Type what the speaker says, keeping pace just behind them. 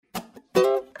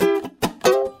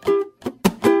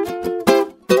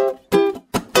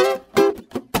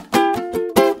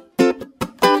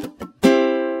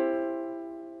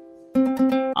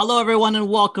Hello, everyone, and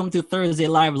welcome to Thursday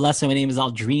Live Lesson. My name is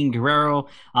Aldrin Guerrero.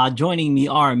 Joining me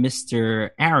are Mr.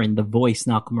 Aaron, the voice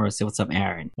Nakamura. Say what's up,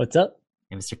 Aaron. What's up?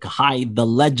 And Mr. Kahai, the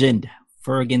legend.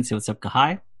 Fergan, say what's up,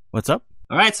 Kahai. What's up?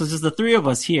 All right, so it's just the three of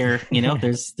us here. You know,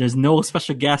 there's no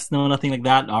special guests, no nothing like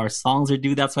that. Our songs are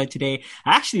due. That's why today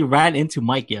I actually ran into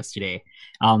Mike yesterday,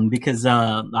 because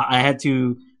I had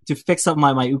to fix up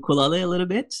my ukulele a little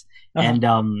bit,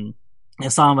 and I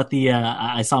saw him at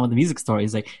the music store.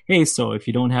 He's like, "Hey, so if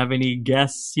you don't have any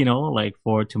guests, you know, like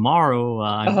for tomorrow,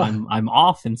 I'm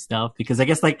off and stuff because I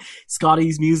guess like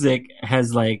Scotty's music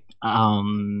has like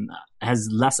has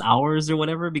less hours or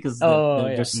whatever because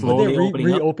they're slowly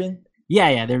opening up. Reopen?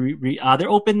 Yeah, they're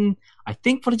open. I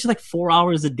think for just like 4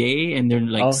 hours a day, and they're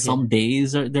like some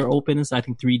days they're open. So I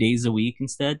think 3 days a week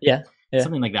instead. Yeah,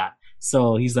 something like that.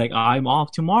 So he's like, I'm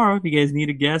off tomorrow if you guys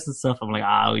need a guest and stuff. I'm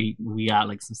like, we got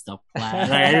like some stuff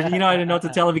planned. I didn't know what to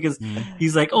tell him because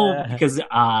he's like, because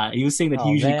he was saying that he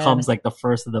usually comes like the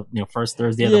first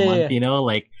Thursday of the month, you know,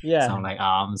 like, so I'm like,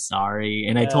 I'm sorry.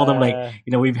 And I told him like,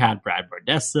 you know, we've had Brad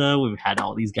Bardessa, we've had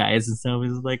all these guys and stuff.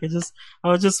 He's like, I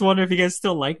was just wondering if you guys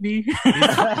still like me.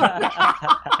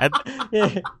 At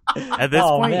this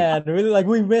point, man, really, like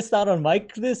we missed out on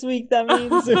Mike this week. That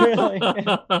means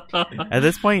at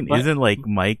this point, isn't like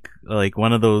Mike like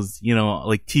one of those, you know,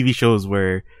 like TV shows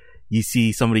where you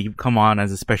see somebody come on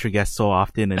as a special guest so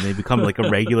often and they become like a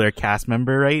regular cast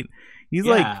member, right? He's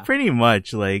like pretty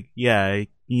much like, you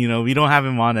know, we don't have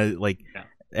him on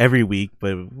every week,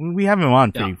 but we have him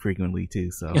on pretty frequently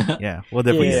too. So we'll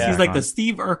definitely. He's like the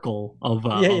Steve Urkel of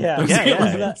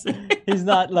He's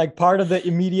not like part of the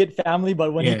immediate family,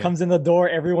 but when he comes in the door,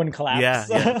 everon claps.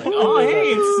 Like, oh hey,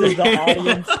 it's the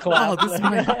audience claps.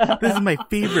 Oh, this is my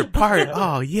favorite part.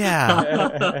 Oh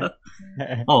yeah.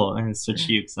 Oh, and it's so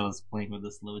cute. So I was playing with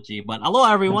this little G. But hello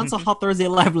everyone. So how Thursday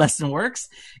Live Lesson works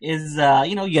is,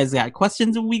 you know, you guys got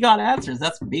questions and we got answers.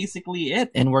 That's basically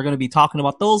it, and we're gonna be talking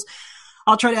about those.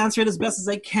 I'll try to answer it as best as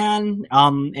I can.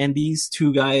 And these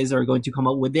two guys are going to come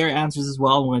up with their answers as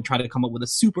well. We're going to try to come up with a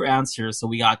super answer. So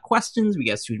we got questions, we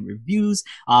got student reviews,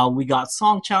 we got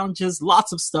song challenges,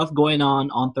 lots of stuff going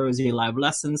on Thursday Live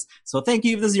Lessons. So thank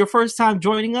you if this is your first time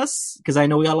joining us, because I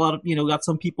know we got a lot of, you know, got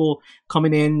some people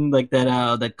coming in like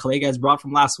that Clay guys brought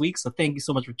from last week. So thank you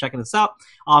so much for checking us out.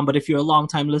 But if you're a long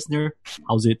time listener,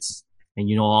 how's it? And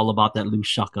you know all about that loose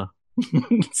shaka.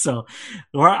 So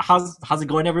how's it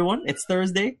going, everyone? It's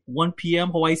Thursday, 1 p.m.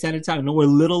 Hawaii Standard Time. I know we're a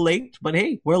little late, but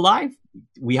hey, we're live.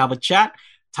 We have a chat.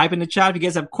 Type in the chat if you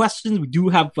guys have questions. We do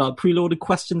have preloaded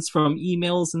questions from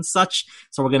emails and such,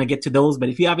 so we're gonna get to those. But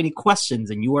if you have any questions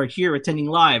and you are here attending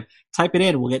live, type it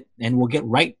in. We'll get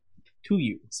right to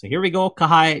you. So here we go.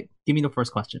 Kahai, give me the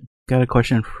first question. Got a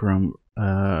question from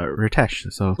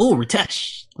Ritesh. So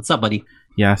Ritesh, what's up, buddy?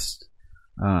 Yes.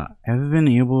 I've been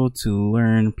able to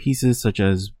learn pieces such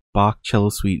as Bach Cello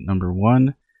Suite Number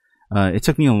 1. It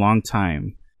took me a long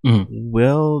time.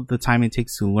 Will the time it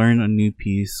takes to learn a new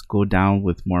piece go down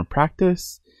with more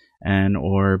practice and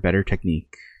or better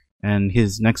technique? And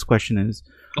his next question is,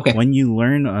 when you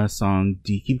learn a song,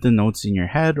 do you keep the notes in your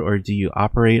head or do you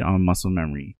operate on muscle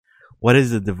memory? What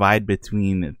is the divide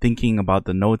between thinking about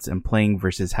the notes and playing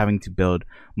versus having to build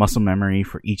muscle memory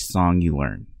for each song you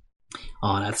learn?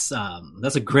 Oh, that's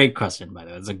a great question, by the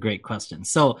way. That's a great question.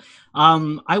 So,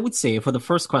 I would say for the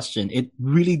first question, it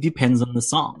really depends on the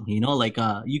song. You know, like,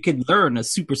 you could learn a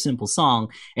super simple song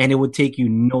and it would take you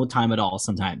no time at all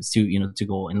sometimes to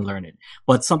go and learn it.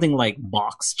 But something like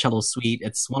Bach's Cello Suite,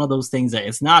 it's one of those things that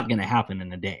it's not going to happen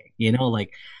in a day, you know,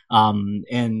 like, and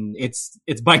it's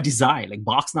by design. Like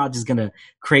Bach's not just going to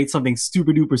create something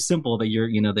super duper simple that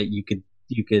you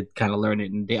could kind of learn it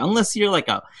in a day, unless you're like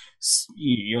a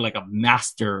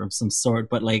master of some sort.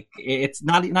 But like, it's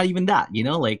not even that, you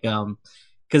know, like,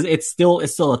 cause it's still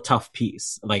a tough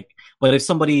piece. Like, but if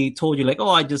somebody told you like, oh,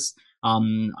 I just, I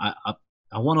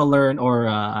want to learn, or,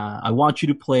 I want you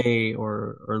to play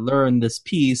or learn this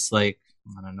piece, like,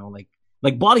 I don't know,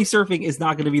 like body surfing is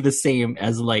not going to be the same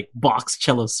as like Bach's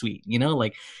Cello Suite, you know,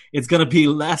 like it's going to be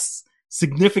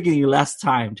significantly less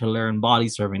time to learn body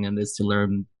surfing than this to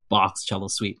learn Bach's Cello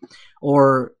Suite,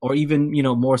 or even, you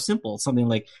know, more simple, something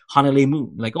like Hanalei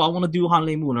Moon. Like, oh, I want to do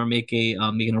Hanalei Moon, or make an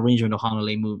arrangement of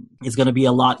Hanalei Moon. It's going to be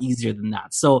a lot easier than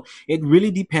that. So it really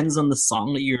depends on the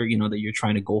song that you're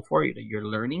trying to go for, that you're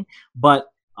learning. But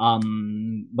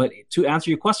But to answer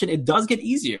your question, it does get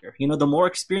easier. You know, the more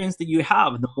experience that you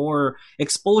have, the more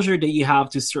exposure that you have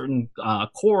to certain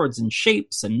chords and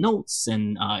shapes and notes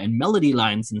and melody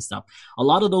lines and stuff. A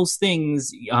lot of those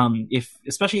things,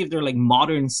 especially if they're like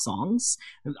modern songs,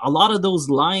 a lot of those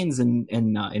lines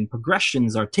and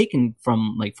progressions are taken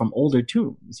from older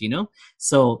tunes. You know,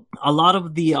 so a lot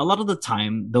of the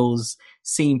time, those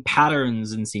same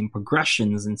patterns and same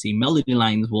progressions and same melody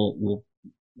lines will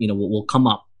come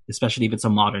up, especially if it's a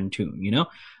modern tune, you know?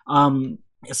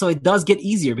 So it does get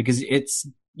easier because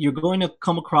you're going to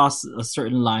come across a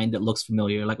certain line that looks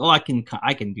familiar. Like, oh, I can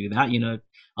do that, you know?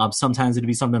 Sometimes it'd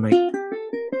be something like,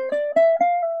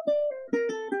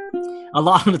 a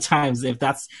lot of the times, if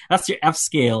that's your F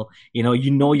scale, you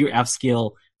know your F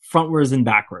scale frontwards and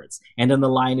backwards. And then the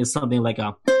line is something like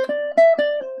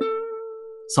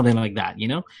something like that, you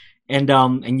know?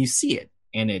 And you see it.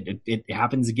 And it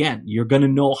happens again. You're gonna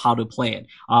know how to play it.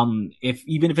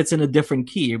 Even if it's in a different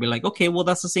key, you'll be like, okay, well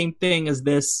that's the same thing as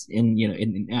this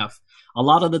in F. A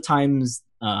lot of the times,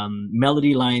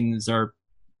 melody lines are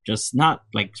just not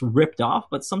like ripped off,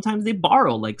 but sometimes they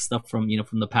borrow like stuff from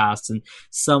the past, and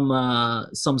some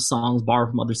songs borrow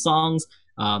from other songs.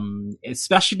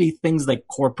 Especially things like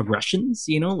chord progressions,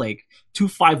 you know, like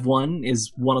 2-5-1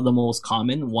 is one of the most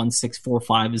common.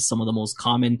 1-6-4-5 is some of the most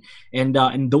common, and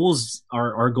those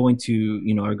are going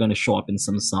to show up in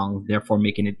some songs, therefore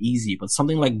making it easy. But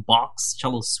something like Bach's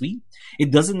Cello Suite,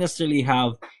 it doesn't necessarily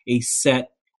have a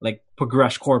set like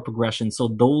chord progression, so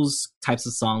those types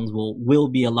of songs will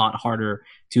be a lot harder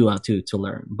to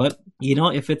learn. But you know,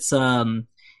 if it's a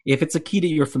key that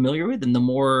you're familiar with, and the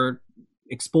more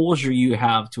exposure you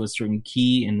have to a certain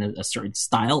key and a certain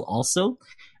style also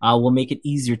will make it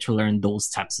easier to learn those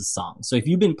types of songs. So if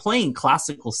you've been playing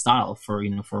classical style for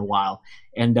a while,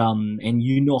 and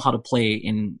you know how to play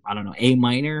in, I don't know, A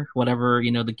minor, whatever,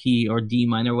 you know, the key, or D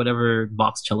minor, whatever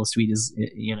Bach's Cello Suite is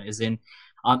in,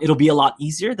 it'll be a lot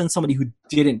easier than somebody who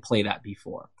didn't play that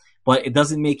before. But it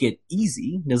doesn't make it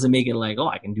easy. It doesn't make it like, oh,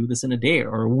 I can do this in a day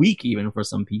or a week, even for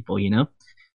some people, you know.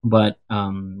 But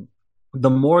the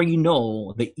more you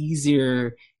know, the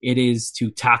easier it is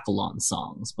to tackle on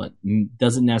songs, but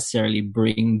doesn't necessarily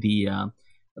bring the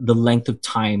length of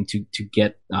time to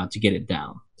get it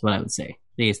down. That's what I would say.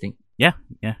 What do you think? Yeah.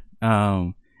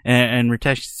 And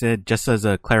Ritesh said, just as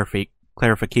a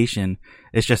clarification,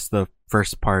 it's just the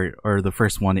first part, or the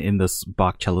first one in this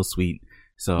Bach Cello Suite.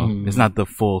 So it's not the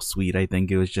full suite. I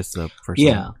think it was just the first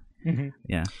one. Mm-hmm.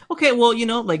 Yeah. Okay, well, you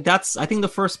know, like I think the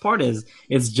first part is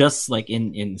just like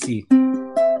in C.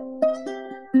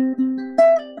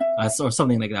 Or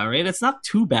something like that, right? It's not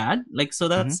too bad. Like, so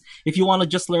that's, if you want to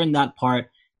just learn that part,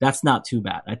 that's not too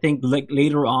bad. I think like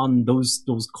later on, those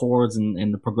chords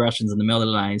and the progressions and the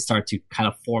melody lines start to kind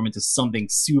of form into something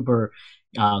super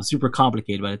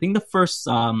complicated. But I think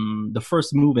the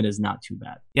first movement is not too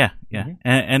bad. Yeah.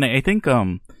 And I think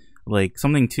like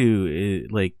something too,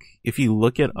 like if you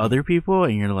look at other people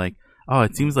and you're like, oh,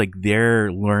 it seems like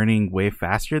they're learning way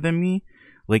faster than me.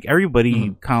 Like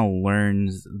everybody kind of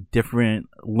learns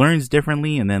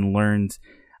differently, and then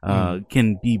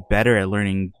can be better at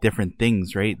learning different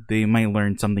things, right? They might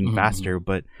learn something faster,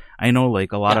 but I know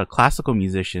like a lot of classical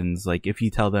musicians, like if you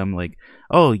tell them like,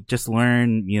 oh, just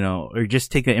learn, you know, or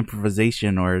just take an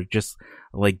improvisation, or just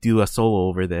like do a solo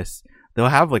over this, they'll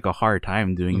have like a hard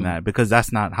time doing that, because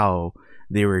that's not how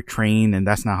they were trained, and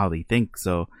that's not how they think.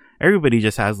 So everybody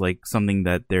just has like something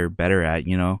that they're better at,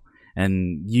 you know,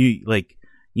 and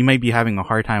you might be having a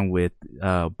hard time with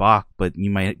Bach, but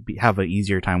you might have an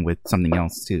easier time with something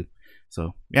else too.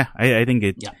 So yeah, I think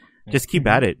just keep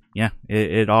at it. Yeah,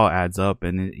 it all adds up,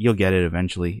 and you'll get it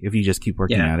eventually if you just keep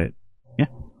working at it. Yeah.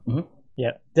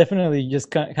 Yeah, definitely.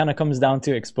 Just kind of comes down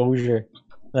to exposure.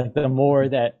 Like the more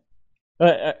that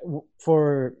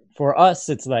for us,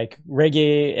 it's like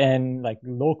reggae and like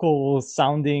local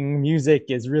sounding music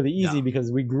is really easy because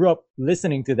we grew up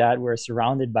listening to that. We're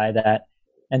surrounded by that.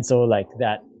 And so like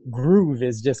that groove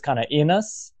is just kind of in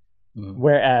us,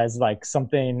 whereas like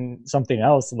something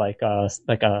else, like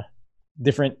a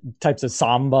different types of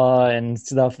samba and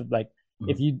stuff, like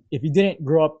if you didn't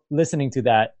grow up listening to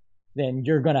that, then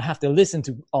you're going to have to listen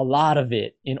to a lot of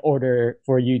it in order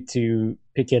for you to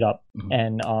pick it up.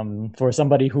 And for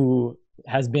somebody who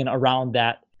has been around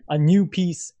that, a new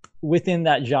piece within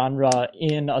that genre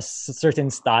in a certain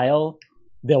style,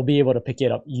 they'll be able to pick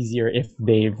it up easier if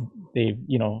they've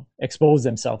exposed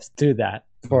themselves to that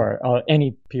for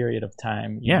any period of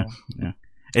time. Yeah.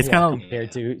 It's kind of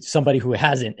compared to somebody who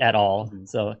hasn't at all.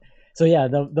 So yeah,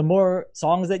 the more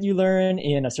songs that you learn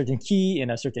in a certain key, in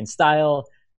a certain style,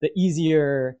 the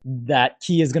easier that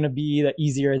key is going to be, the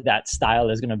easier that style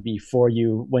is going to be for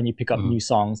you when you pick up new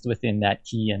songs within that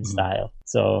key and style.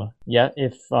 So yeah,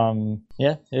 it's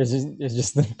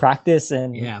just the practice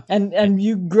and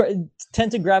you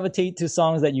tend to gravitate to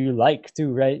songs that you like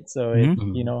too, right? So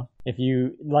if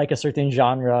you like a certain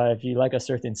genre, if you like a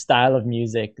certain style of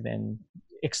music, then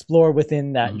explore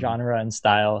within that genre and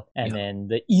style, and then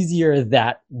the easier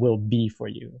that will be for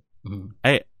you.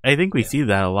 I think we see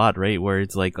that a lot, right? Where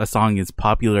it's like a song is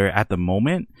popular at the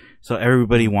moment, so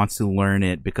everybody wants to learn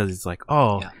it because it's like,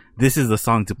 this is the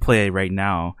song to play right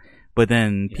now. But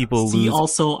then people see lose.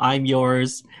 Also, I'm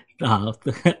Yours,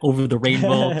 Over the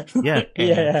Rainbow.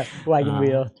 Wagon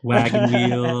Wheel.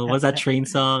 What's that train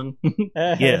song?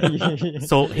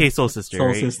 Soul Sister. Soul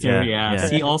right? Sister. Yeah.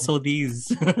 See also these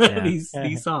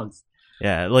these songs.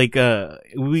 Yeah, like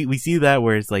we see that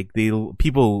where it's like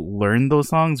people learn those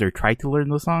songs or try to learn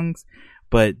those songs,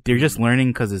 but they're just learning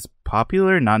because it's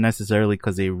popular, not necessarily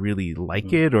because they really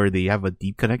like it or they have a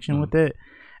deep connection with it.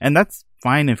 And that's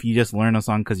fine if you just learn a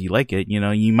song because you like it. You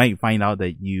know, you might find out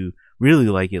that you really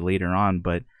like it later on,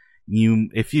 but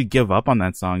if you give up on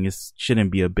that song, it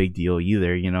shouldn't be a big deal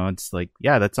either. You know, it's like,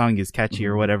 yeah, that song is catchy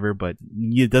or whatever, but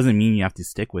it doesn't mean you have to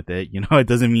stick with it. You know, it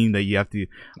doesn't mean that you have to,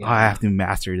 I have to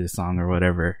master this song or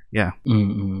whatever. Yeah.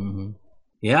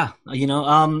 Yeah, you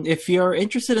know, if you're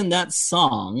interested in that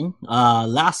song,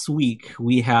 last week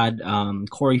we had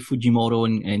Corey Fujimoto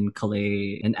and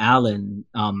Calais and Alan.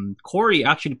 Corey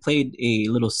actually played a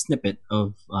little snippet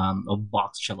of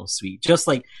Bach's Cello Suite, just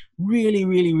like really,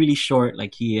 really, really short.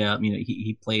 Like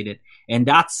he played it, and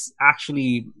that's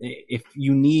actually, if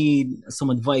you need some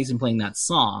advice in playing that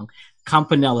song,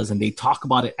 Campanelas, and they talk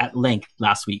about it at length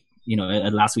last week. You know,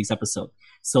 at last week's episode.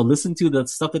 So listen to the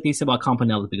stuff that they say about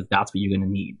Campanelas, because that's what you're going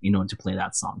to need, you know, to play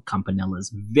that song. Campanelas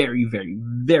is very, very,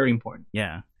 very important.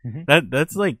 Yeah.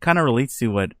 That's like kind of relates to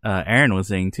what Aaron was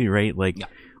saying too, right? Like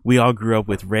we all grew up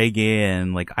with reggae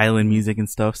and like island music and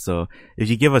stuff. So if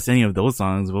you give us any of those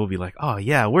songs, we'll be like, oh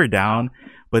yeah, we're down.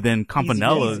 But then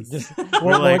Campanelas,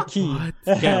 we're like, key.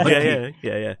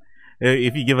 Yeah.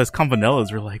 If you give us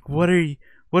Campanelas, we're like, what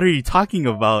are you talking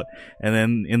about? And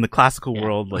then in the classical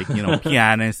world, like, you know,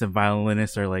 pianists and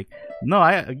violinists are like, no,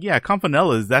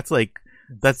 Campanelas, that's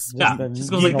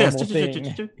just goes like this.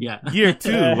 Year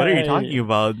 2, what are you talking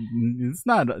about? It's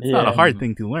not a hard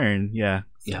thing to learn. Yeah.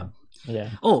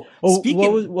 Oh,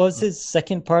 what was his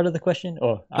second part of the question?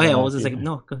 What was his second?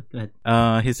 No, go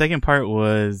ahead. His second part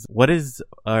was,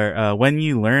 when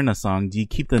you learn a song, do you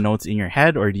keep the notes in your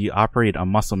head or do you operate on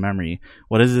muscle memory?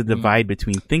 What is the divide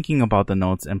between thinking about the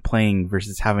notes and playing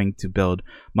versus having to build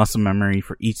muscle memory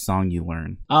for each song you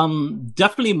learn?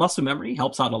 Definitely muscle memory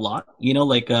helps out a lot. You know,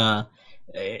 like,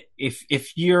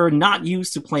 if you're not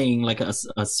used to playing like a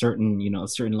certain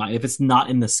line, if it's not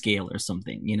in the scale or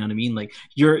something, you know what I mean? Like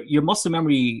your muscle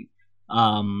memory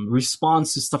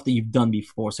responds to stuff that you've done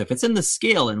before. So if it's in the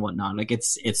scale and whatnot, like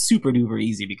it's super duper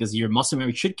easy because your muscle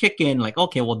memory should kick in. Like,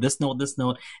 okay, well this note,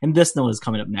 and this note is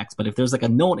coming up next. But if there's like a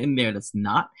note in there that's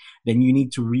not, then you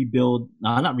need to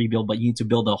not rebuild, but you need to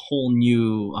build a whole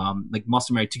new like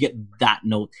muscle memory to get that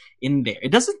note in there.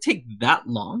 It doesn't take that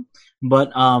long,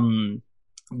 but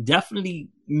definitely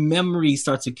memory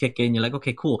starts to kick in. You're like,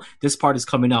 okay, cool, this part is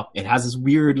coming up, it has this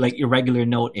weird like irregular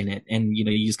note in it, and you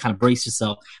know, you just kind of brace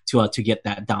yourself to get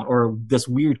that down, or this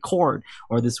weird chord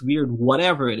or this weird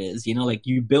whatever it is, you know, like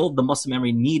you build the muscle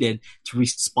memory needed to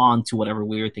respond to whatever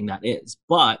weird thing that is.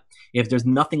 But if there's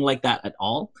nothing like that at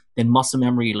all, then muscle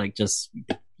memory, like, just,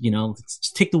 you know,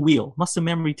 just take the wheel. Muscle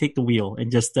memory, take the wheel,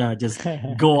 and just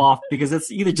go off, because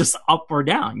it's either just up or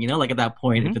down, you know, like at that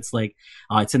point, if it's like,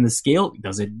 it's in the scale,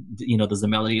 does the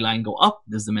melody line go up?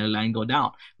 Does the melody line go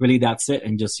down? Really, that's it.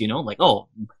 And just, you know, like, oh,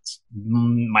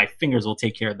 my fingers will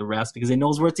take care of the rest because it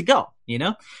knows where to go, you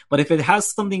know? But if it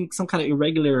has some kind of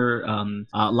irregular,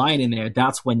 line in there,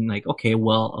 that's when, like, okay,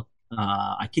 well,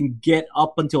 I can get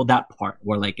up until that part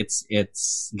where like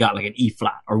it's got like an E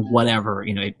flat or whatever,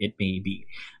 you know, it may be.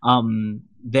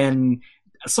 Then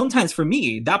sometimes for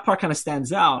me, that part kind of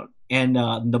stands out, and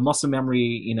the muscle memory,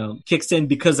 you know, kicks in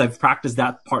because I've practiced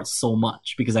that part so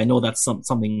much, because I know that's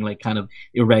something like kind of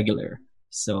irregular.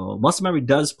 So muscle memory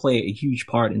does play a huge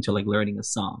part into like learning a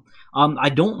song. I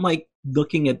don't like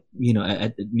looking at, you know,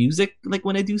 at music like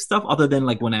when I do stuff, other than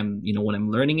like when I'm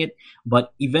learning it.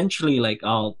 But eventually, like,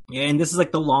 and this is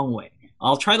like the long way,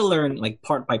 I'll try to learn like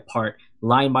part by part,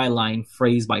 line by line,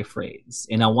 phrase by phrase,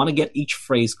 and I want to get each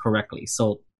phrase correctly.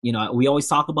 So, you know, we always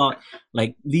talk about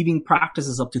like leaving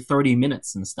practices up to 30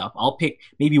 minutes and stuff. I'll pick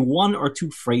maybe 1 or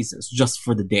 2 phrases just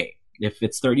for the day, if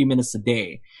it's 30 minutes a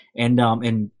day,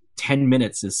 and 10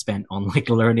 minutes is spent on like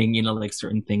learning, you know, like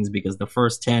certain things, because the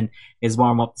first 10 is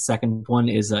warm up. The second one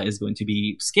is going to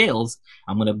be scales.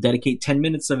 I'm going to dedicate 10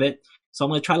 minutes of it. So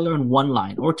I'm going to try to learn one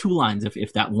line or two lines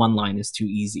if that one line is too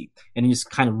easy, and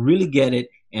just kind of really get it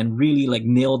and really like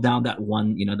nail down that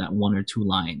one, you know, that one or two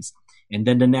lines. And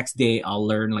then the next day I'll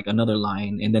learn like another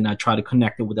line, and then I try to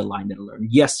connect it with the line that I learned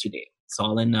yesterday. It's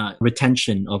all in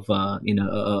retention of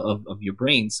of your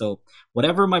brain. So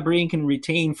whatever my brain can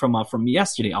retain from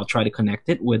yesterday, I'll try to connect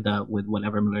it with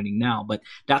whatever I'm learning now. But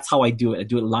that's how I do it. I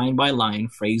do it line by line,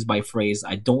 phrase by phrase.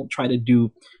 I don't try to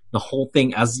do the whole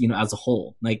thing as, you know, as a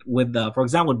whole. Like with for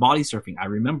example, with body surfing, I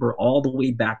remember all the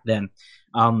way back then,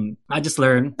 I just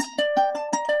learned.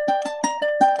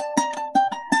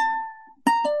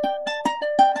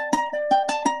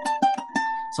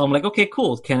 So I'm like, okay,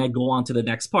 cool. Can I go on to the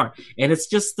next part? And it's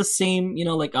just the same, you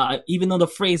know, like even though the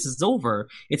phrase is over,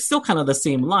 it's still kind of the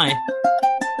same line.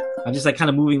 I'm just like kind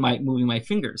of moving my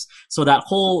fingers. So that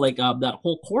whole that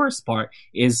whole chorus part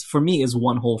is, for me, is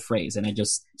one whole phrase, and I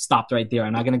just stopped right there.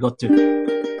 I'm not gonna go to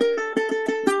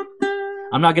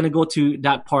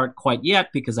that part quite yet,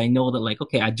 because I know that like,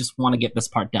 okay, I just want to get this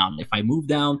part down. If I move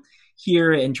down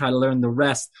here and try to learn the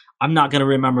rest, I'm not gonna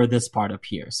remember this part up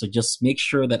here. So just make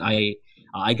sure that I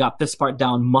got this part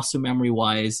down muscle memory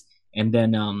wise, and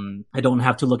then I don't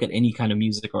have to look at any kind of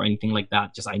music or anything like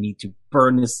that. Just I need to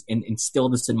burn this and instill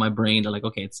this in my brain. They're like,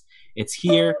 okay, it's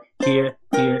here, here,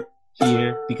 here,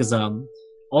 here, because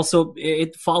also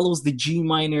it follows the G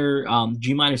minor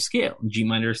scale, G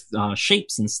minor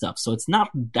shapes and stuff. So it's not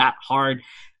that hard.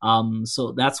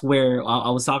 So that's where I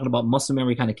was talking about muscle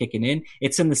memory kind of kicking in.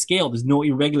 It's in the scale. There's no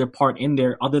irregular part in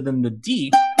there other than the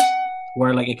D,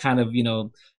 where like it kind of, you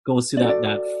know, goes to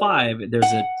that 5. There's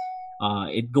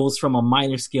it goes from a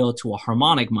minor scale to a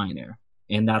harmonic minor,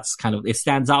 and that's kind of, it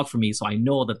stands out for me. So I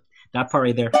know that part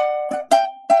right there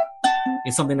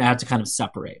is something that I have to kind of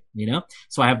separate, you know.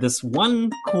 So I have this one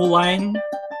cool line,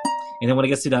 and then when it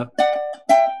gets to that,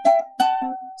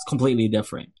 it's completely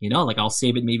different, you know. Like I'll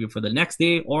save it maybe for the next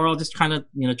day, or I'll just kind of,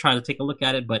 you know, try to take a look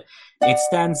at it, but it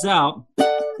stands out.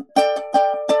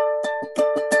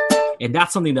 And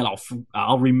that's something that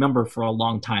I'll remember for a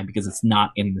long time, because it's not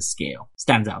in the scale.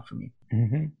 Stands out for me.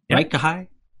 Mm-hmm. Right, Kahai?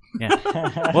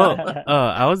 Yeah. Well,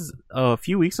 I was a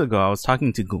few weeks ago, I was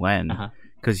talking to Glenn,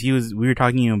 because we were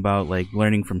talking about like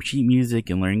learning from sheet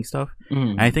music and learning stuff.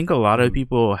 And I think a lot of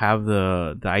people have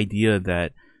the idea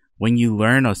that when you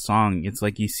learn a song, it's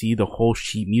like you see the whole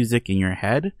sheet music in your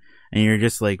head, and you're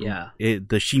just like,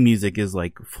 the sheet music is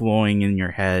like flowing in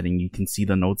your head, and you can see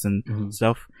the notes and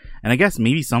stuff. And I guess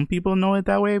maybe some people know it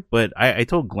that way, but I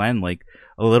told Glenn like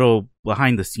a little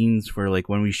behind the scenes for like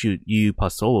when we shoot UU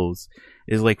Plus solos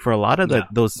is like for a lot of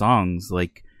those songs,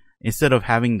 like instead of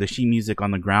having the sheet music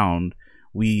on the ground,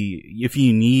 if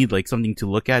you need like something to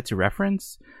look at to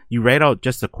reference, you write out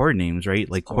just the chord names, right?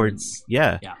 Like chords.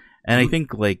 Yeah. And I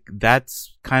think like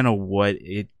that's kind of what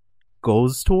it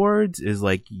goes towards, is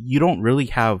like you don't really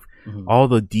have all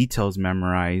the details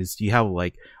memorized. You have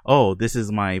like, oh, this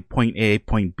is my point A,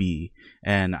 point B,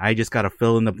 and I just gotta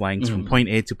fill in the blanks from point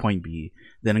A to point B.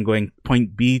 Then I'm going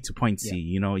point B to point C.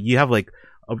 You know, you have like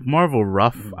more of a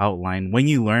rough outline when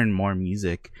you learn more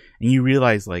music, and you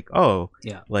realize like, oh,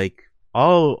 like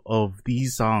all of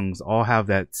these songs all have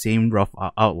that same rough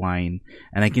outline,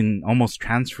 and I can almost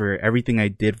transfer everything I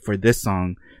did for this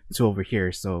song to over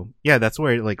here. So yeah, that's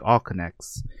where it like all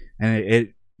connects, and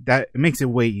it makes it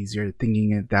way easier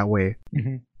thinking it that way.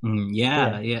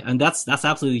 Yeah, and that's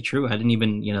absolutely true. I didn't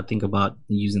even, you know, think about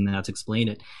using that to explain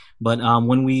it. But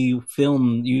when we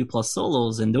film UU Plus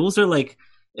solos, and those are like,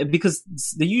 because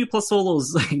the UU Plus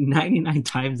solos, like 99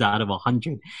 times out of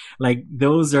 100, like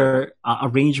those are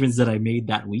arrangements that I made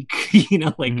that week, you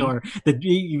know, like, or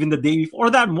even the day before, or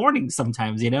that morning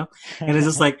sometimes, you know. And it's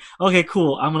just like, okay,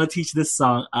 cool, I'm gonna teach this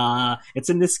song.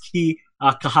 It's in this key.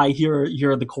 Kahai,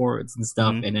 here are the chords and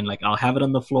stuff, and then like I'll have it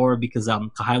on the floor, because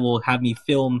Kahai will have me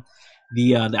film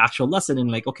the actual lesson,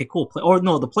 and like, okay, cool,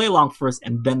 the play along first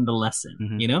and then the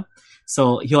lesson, you know.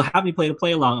 So he'll have me play the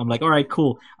play along. I'm like, all right,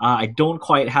 cool. I don't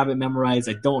quite have it memorized.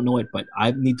 I don't know it, but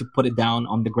I need to put it down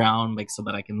on the ground, like so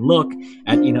that I can look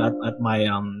at, you know, at my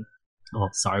oh,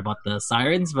 sorry about the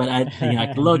sirens, but I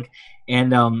can look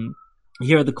and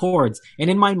hear the chords, and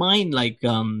in my mind, like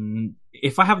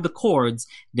if I have the chords,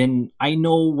 then I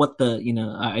know what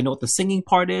I know what the singing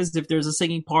part is, if there's a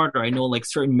singing part, or I know like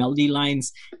certain melody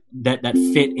lines that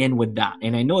fit in with that.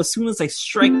 And I know as soon as I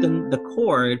strike the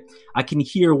chord, I can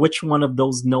hear which one of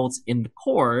those notes in the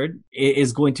chord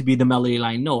is going to be the melody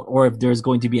line note, or if there's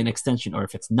going to be an extension, or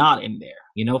if it's not in there.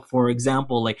 You know, for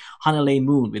example, like Hanalei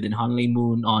Moon, within Hanalei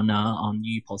Moon on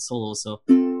UU Plus Solo. So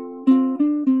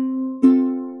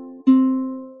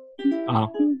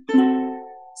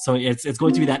So it's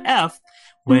going to be that F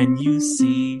when you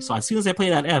see. So as soon as I play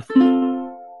that F,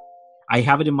 I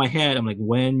have it in my head. I'm like,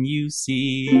 when you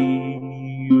see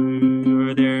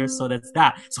you're there. So that's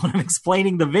that. So when I'm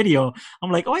explaining the video,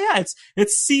 I'm like, oh yeah,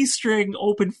 it's C string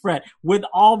open fret with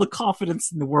all the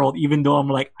confidence in the world, even though I'm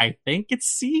like, I think it's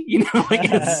C, you know, like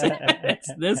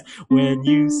it's this when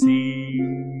you see.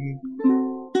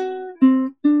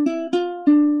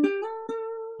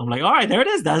 I'm like, all right, there it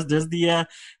is. There's the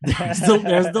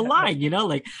line, you know,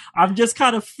 like I'm just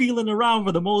kind of feeling around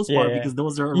for the most part because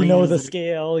those are, you know, the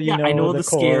scale, I know the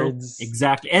chords. Scale.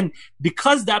 Exactly. And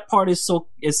because that part is so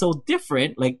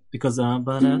different, like, because, and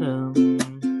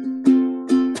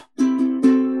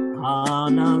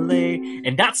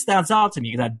that stands out to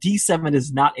me because that D7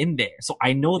 is not in there. So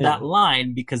I know that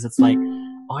line because it's like,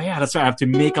 oh yeah, that's right. I have to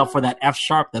make up for that F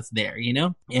sharp that's there, you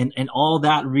know? And all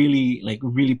that really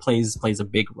plays a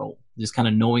big role. Just kind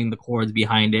of knowing the chords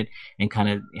behind it and kind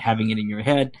of having it in your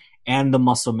head and the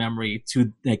muscle memory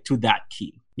to that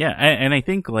key. Yeah. And I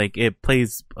think like it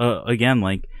plays, again,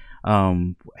 like,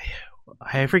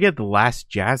 I forget the last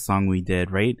jazz song we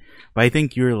did, right? But I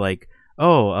think you were like,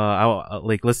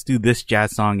 let's do this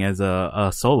jazz song as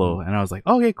a solo. And I was like,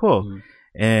 okay, cool. Mm-hmm.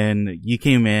 And you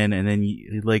came in and then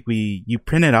you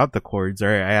printed out the chords, or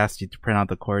I asked you to print out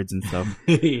the chords and stuff.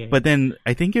 But then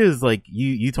I think it was like,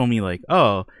 you told me like,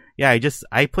 oh yeah,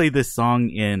 I played this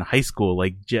song in high school,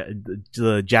 like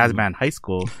the jazz band high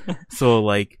school. So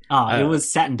like, it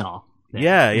was Satin Doll.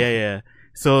 Yeah.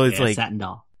 So it's like, Satin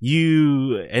Doll.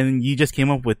 You just came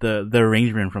up with the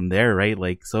arrangement from there, right?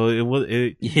 Like, so it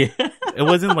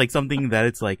wasn't like something that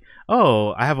it's like,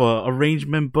 oh, I have a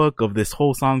arrangement book of this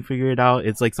whole song figured out.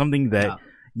 It's like something that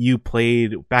you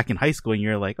played back in high school and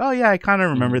you're like, oh yeah, I kind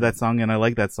of remember that song and I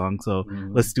like that song. So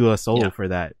let's do a solo for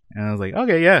that. And I was like,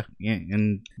 okay, yeah.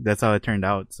 And that's how it turned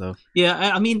out. So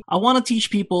yeah, I mean, I want to teach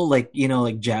people like, you know,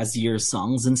 like jazzier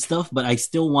songs and stuff, but I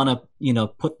still want to, you know,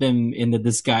 put them in the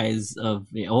disguise of,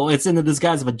 it's in the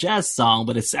disguise of a jazz song,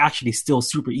 but it's actually still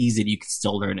super easy. You can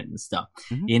still learn it and stuff.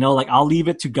 Mm-hmm. You know, like I'll leave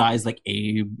it to guys like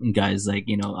Abe and guys like,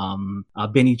 you know,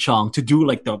 Benny Chong to do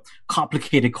like the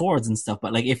complicated chords and stuff.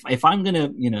 But like if I'm gonna,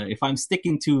 you know, if I'm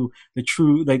sticking to the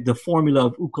true, like the formula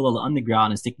of Ukulele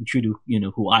Underground and sticking true to, you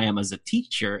know, who I am as a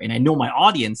teacher, and I know my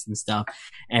audience and stuff.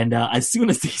 And as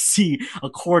soon as they see a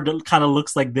chord that kind of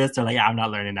looks like this, they're like, I'm not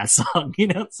learning that song, you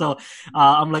know? So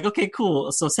I'm like, okay,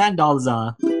 cool. So Satin Doll is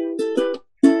I'm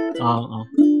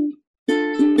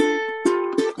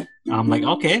like,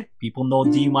 okay, people know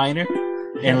D minor.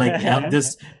 And like have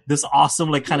this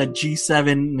awesome like kind of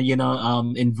G7, you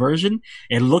know, inversion.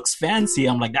 It looks fancy.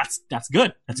 I'm like, that's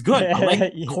good. That's good. I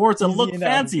like chords that look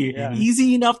fancy,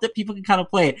 easy enough that people can kind of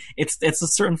play it. It's a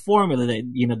certain formula that,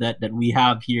 you know, that we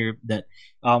have here that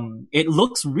it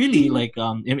looks really like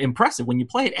impressive when you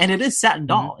play it, and it is Satin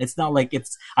Doll. Mm-hmm. It's not like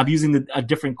I'm using a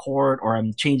different chord or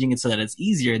I'm changing it so that it's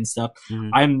easier and stuff. Mm-hmm.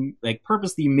 I'm like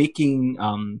purposely making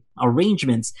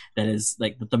arrangements that is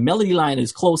like the melody line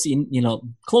is close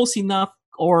enough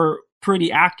or pretty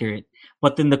accurate,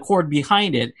 but then the chord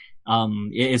behind it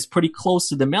is pretty close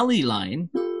to the melody line.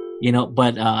 You know,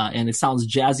 but, and it sounds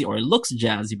jazzy or it looks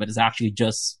jazzy, but it's actually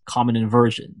just common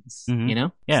inversions, you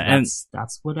know? Yeah. So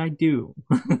that's what I do.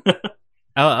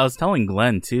 I was telling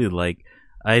Glenn too, like,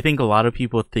 I think a lot of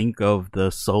people think of the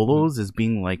solos as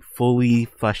being like fully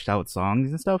fleshed out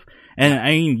songs and stuff. And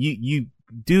I mean, you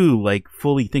do like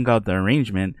fully think out the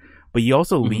arrangement, but you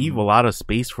also leave a lot of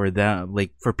space for them,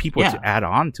 like for people to add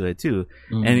on to it too.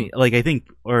 Mm-hmm. And like, I think,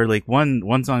 or like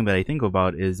one song that I think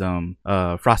about is,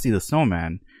 Frosty the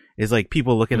Snowman. Is like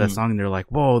people look at that song and they're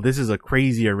like, whoa, this is a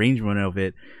crazy arrangement of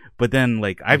it. But then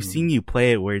like I've seen you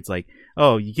play it where it's like,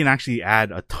 oh, you can actually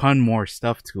add a ton more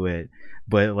stuff to it.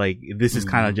 But like this is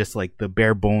kind of just like the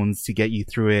bare bones to get you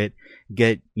through it.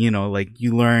 You know, like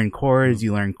you learn chords,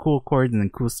 you learn cool chords and then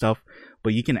cool stuff.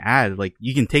 But you can add, like,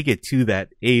 you can take it to that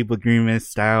Abe Agreement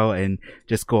style and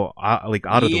just go out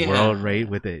of the world, right,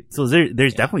 with it. So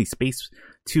there's definitely space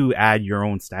to add your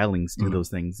own stylings to those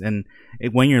things. And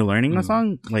when you're learning a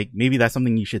song, like, maybe that's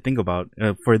something you should think about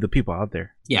for the people out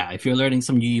there. Yeah, if you're learning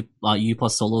some U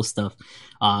plus solo stuff,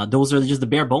 those are just the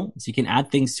bare bones. You can add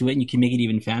things to it and you can make it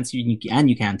even fancier, and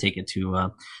you can take it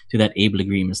to that Able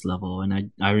Agreements level.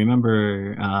 And I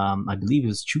remember, I believe it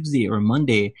was Tuesday or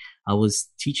Monday, I was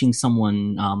teaching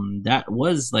someone that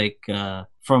was like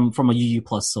from a UU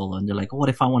plus solo, and they're like, oh, what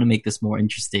if I want to make this more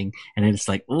interesting? And then it's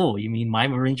like, oh, you mean my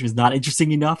arrangement's not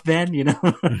interesting enough then, you know?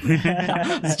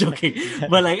 I was joking.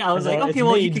 But like I was like, okay,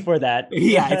 well, you can, for that.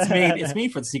 Yeah, it's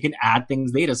made for this. You can add things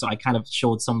things later. So I kind of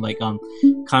showed some like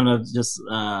kind of just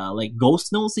like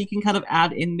ghost notes that you can kind of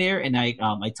add in there, and I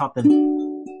taught them,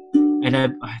 and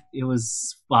it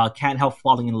was Can't Help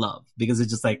Falling in Love, because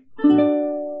it's just like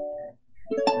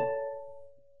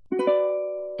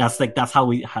that's how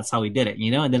we did it, you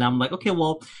know. And then I'm like, okay,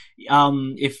 well,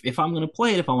 if I'm gonna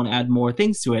play it, if I want to add more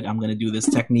things to it, I'm gonna do this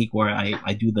technique where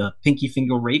I do the pinky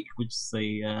finger rake, which is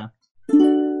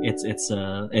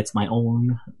it's my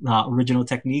own original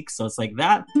technique. So it's like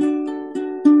that.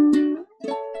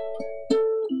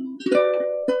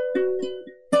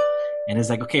 And it's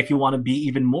like, okay, if you want to be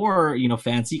even more, you know,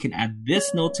 fancy, you can add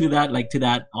this note to that, like to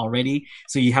that already.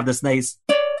 So you have this nice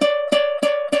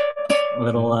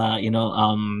little,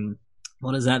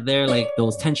 what is that there? Like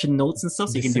those tension notes and stuff.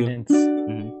 So Dissonance. You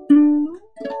can do.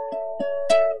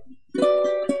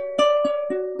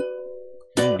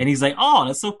 And he's like, oh,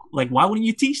 that's so, like, why wouldn't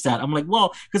you teach that? I'm like,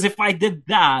 well, because if I did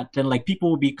that, then like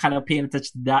people would be kind of paying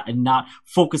attention to that and not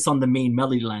focus on the main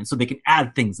melody line, so they can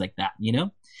add things like that, you know?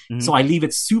 Mm-hmm. So I leave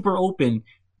it super open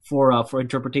for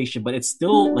interpretation, but it's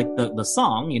still like the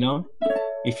song, you know?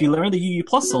 If you learn the UU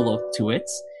Plus solo to it,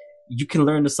 you can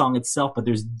learn the song itself, but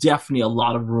there's definitely a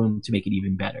lot of room to make it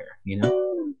even better, you know?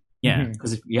 Yeah,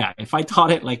 because if I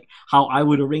taught it like how I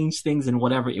would arrange things and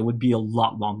whatever, it would be a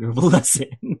lot longer of a lesson.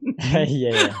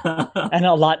 yeah, and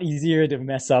a lot easier to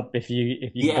mess up if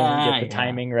you don't get the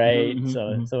timing right.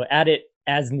 Mm-hmm, so add it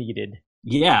as needed.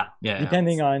 Yeah.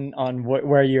 Depending on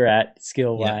where you're at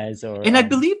skill wise, or and I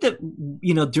believe that,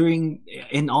 you know,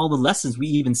 in all the lessons we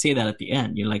even say that at the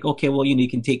end. You're like, okay, well, you know, you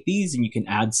can take these and you can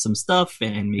add some stuff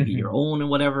and make it your own and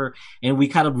whatever. And we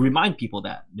kind of remind people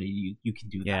that you can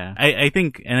do that. Yeah, I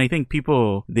think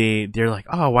people they're like,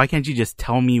 oh, why can't you just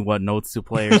tell me what notes to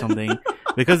play or something?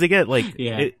 Because they get like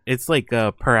it's like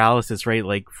paralysis, right?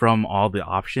 Like from all the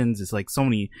options, it's like so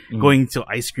many going to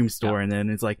ice cream store and then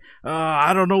it's like,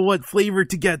 I don't know what flavor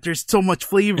to get. There's so much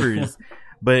flavors.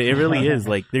 But it really is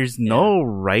like there's no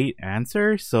right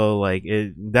answer. So like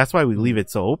that's why we leave it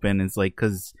so open. It's like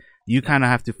because you kind of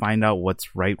have to find out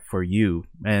what's right for you,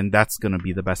 and that's gonna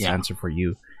be the best answer for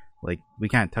you. Like we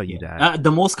can't tell you that.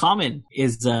 The most common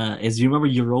is you remember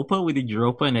Europa? We did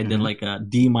Europa, and I did like a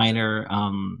D minor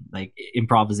like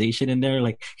improvisation in there.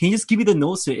 Like, can you just give me the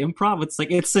notes to improv? It's like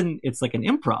it's like an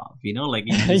improv, you know. Like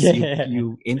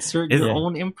you insert your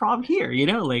own improv here, you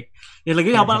know. Like you're like,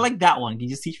 how about I like that one? Can you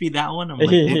just teach me that one? I'm like,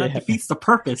 that defeats the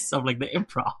purpose of like the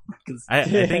improv. I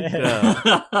think.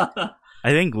 I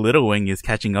think Little Wing is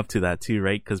catching up to that too,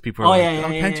 right? Because people are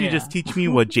can't you just teach me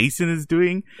what Jason is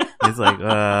doing? It's like,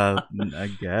 I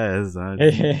guess.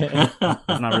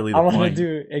 That's not really the point. I want to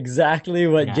do exactly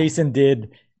what Jason did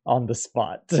on the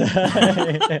spot. It's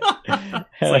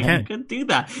like, you could do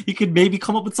that. You could maybe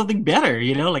come up with something better,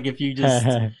 you know? Like if you just...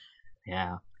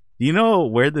 Do you know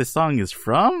where this song is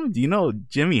from? Do you know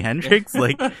Jimi Hendrix?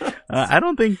 Like, I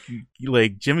don't think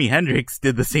like Jimi Hendrix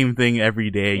did the same thing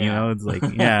every day. You know, it's like,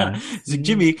 So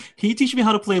Jimmy, can you teach me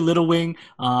how to play Little Wing?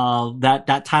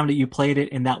 That time that you played it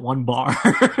in that one bar.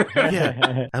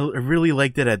 I really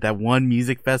liked it at that one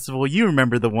music festival. You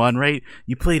remember the one, right?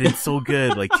 You played it so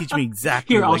good. Like, teach me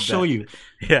exactly. Here, I'll show you.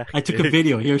 Yeah, I took a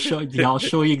video. Here, I'll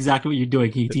show you exactly what you're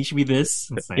doing. Can you teach me this?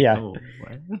 It's like,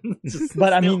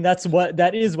 but I mean,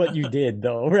 that is what you did,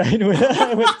 though, right?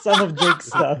 with some of Jake's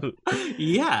stuff.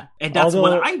 Yeah, and that's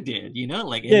what I did, you know.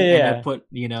 Like, and I put,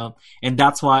 you know, and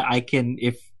that's why I can,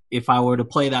 if I were to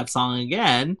play that song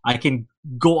again, I can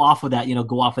go off of that, you know,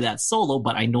 go off of that solo.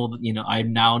 But I know that, you know, I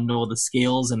now know the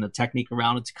scales and the technique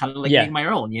around it to kind of like make my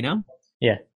own, you know.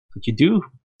 Yeah, what you do.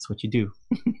 That's what you do.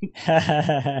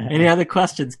 Any other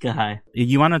questions, Kai?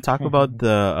 You want to talk about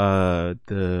the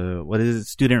what is it,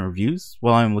 student reviews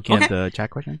while I'm looking at the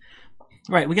chat question?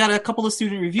 Right, we got a couple of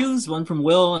student reviews, one from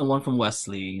Will and one from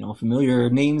Wesley. You know, familiar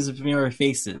names and familiar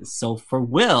faces. So for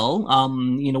Will,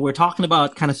 you know, we're talking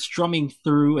about kind of strumming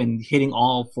through and hitting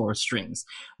all 4 strings.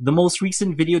 The most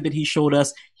recent video that he showed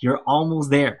us, you're almost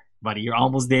there, buddy. You're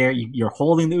almost there. You're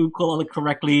holding the ukulele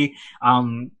correctly.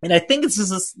 And I think it's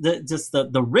just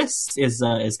the wrist is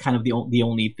kind of the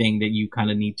only thing that you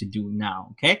kind of need to do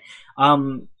now. Okay.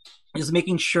 Just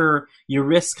making sure your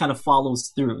wrist kind of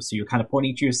follows through. So you're kind of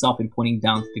pointing to yourself and pointing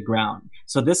down to the ground.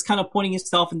 So this kind of pointing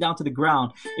yourself and down to the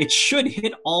ground, it should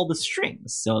hit all the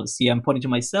strings. So see, I'm pointing to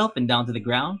myself and down to the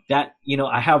ground. That, you know,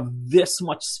 I have this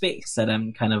much space that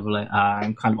I'm kind of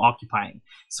occupying.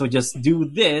 So just do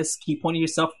this, keep pointing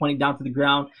yourself, pointing down to the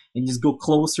ground, and just go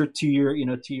closer to your, you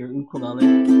know, to your ukulele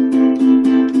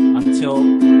until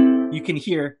you can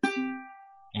hear,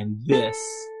 and this.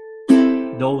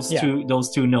 Those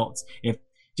two notes. If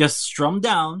just strum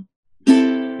down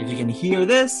and If you can hear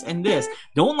this and this,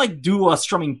 don't like do a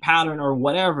strumming pattern or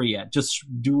whatever yet. Just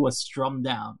do a strum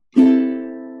down.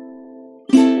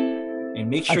 And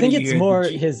make sure I think you it's hear more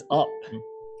the G. his up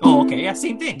Oh, okay, yeah,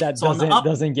 same thing. that So on the up,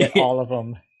 doesn't get all of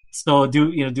them. So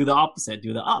do the opposite,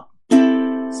 do the up.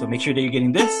 So make sure that you're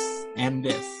getting this and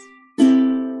this.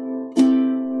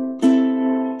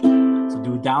 So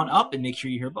do down, up, and make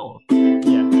sure you hear both. Yeah.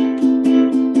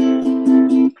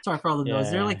 Sorry for all the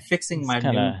noise. They're like fixing my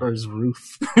kinda... neighbor's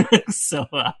roof. So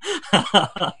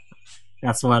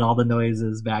that's what all the noise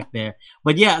is back there.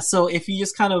 But yeah, so if you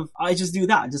just I just do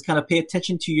that. Just kind of pay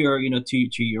attention to your,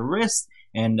 to your wrist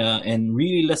and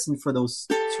really listen for those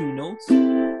two notes.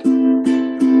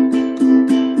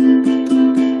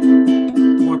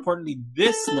 More importantly,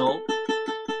 this note,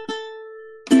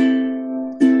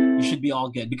 you should be all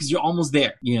good because you're almost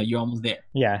there. You're almost there.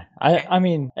 Yeah. I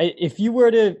mean, if you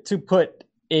were to put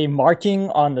a marking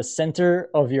on the center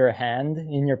of your hand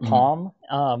in your palm,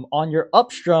 on your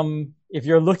up strum, if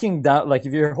you're looking down, like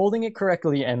if you're holding it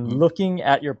correctly and looking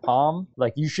at your palm,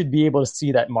 like you should be able to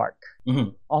see that mark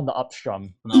on the up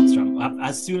strum. On the up strum.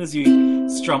 As soon as you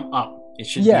strum up, it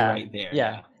should be right there.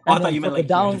 Yeah. Oh, I thought you meant like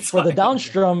for the down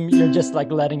strum, you're just like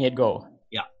letting it go.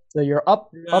 Yeah. So you're up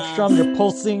strum, you're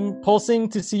pulsing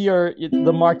to see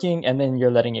the marking, and then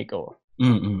you're letting it go.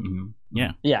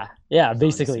 Yeah. Yeah.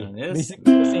 Basically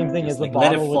the same thing as the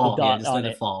bottle with the dot on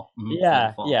it.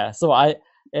 Yeah. So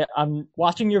I'm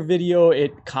watching your video.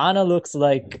 It kind of looks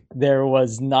like there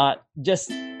was not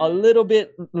just a little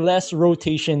bit less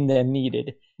rotation than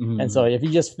needed. And so if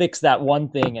you just fix that one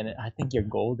thing, and I think you're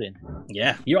golden.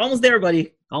 Yeah, you're almost there,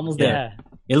 buddy. Almost there.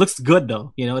 It looks good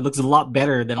though. It looks a lot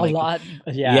better than than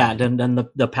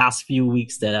the past few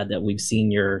weeks that we've seen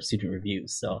your student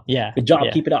reviews. So good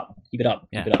job. Keep it up. Keep it up.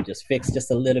 Just fix just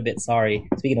a little bit. Sorry.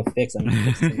 Speaking of fix, I'm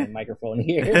fixing my microphone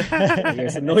here.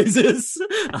 Here's some noises.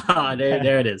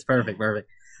 There it is. Perfect.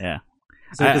 Yeah.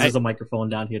 So there's a microphone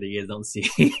down here that you guys don't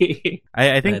see.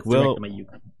 I think Will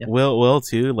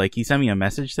too. Like he sent me a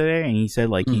message today, and he said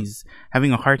like he's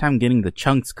having a hard time getting the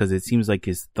chunks because it seems like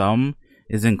his thumb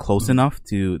isn't close enough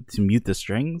to mute the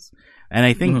strings, and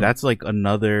I think that's like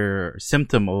another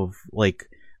symptom of like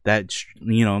that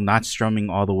not strumming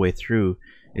all the way through.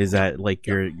 Is that like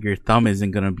your thumb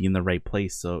isn't gonna be in the right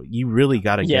place? So you really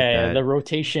gotta get that. The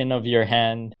rotation of your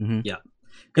hand. Yeah.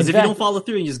 Because if you don't follow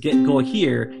through and you just go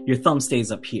here, your thumb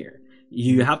stays up here.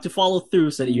 You have to follow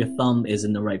through so that your thumb is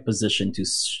in the right position to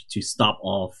stop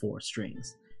all four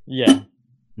strings. Yeah.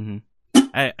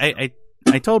 I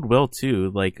told Will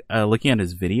too, like looking at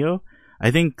his video,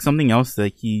 I think something else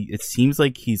that it seems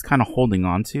like he's kind of holding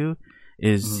on to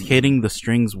is hitting the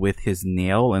strings with his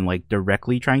nail and like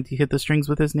directly trying to hit the strings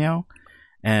with his nail.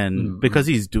 And because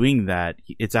he's doing that,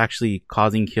 it's actually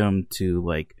causing him to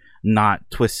like not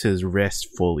twist his wrist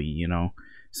fully,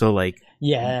 so like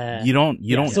you don't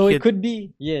so it could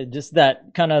be just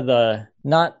that kind of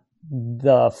not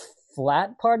the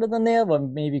flat part of the nail, but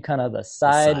maybe kind of the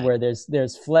side where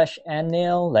there's flesh and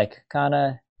nail, like kind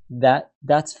of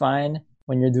that's fine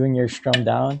when you're doing your strum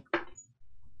down.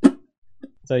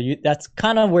 So that's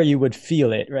kind of where you would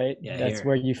feel it, right? That's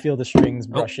where you feel the strings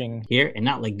brushing here, and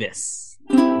not like this.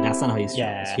 That's not how you strum.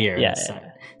 It's here.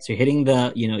 So you're hitting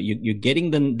the, you're getting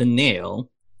the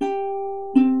nail,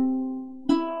 and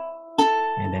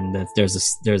then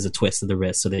there's a twist of the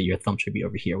wrist so that your thumb should be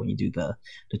over here when you do the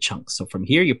chunks. So from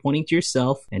here you're pointing to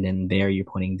yourself, and then there you're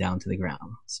pointing down to the ground.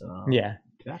 So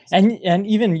and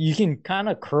even you can kind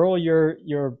of curl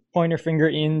your pointer finger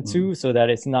in too, so that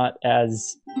it's not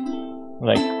as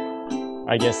like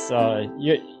I guess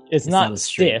it's not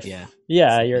stiff.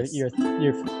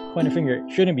 Your pointer finger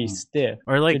shouldn't be stiff,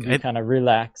 or like kind of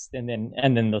relaxed, and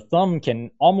then the thumb can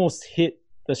almost hit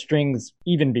the strings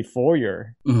even before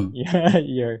your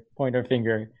pointer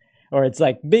finger, or it's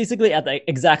like basically at the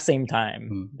exact same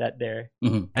time that they're.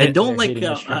 I don't like.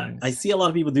 I see a lot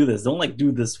of people do this. Don't like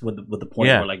do this with the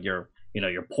pointer, where like you're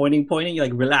pointing. You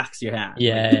like relax your hand.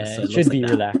 So it should be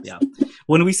relaxed. Yeah.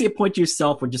 When we say point to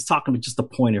yourself, we're just talking with just the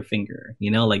pointer finger.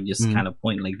 Like just kind of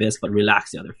point like this, but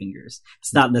relax the other fingers.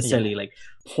 It's not necessarily like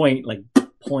point. Like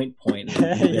point. Like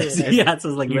this. So it's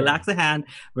like relax the hand,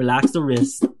 relax the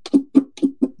wrist,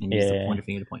 and use the pointer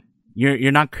finger to point.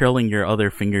 You're not curling your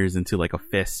other fingers into like a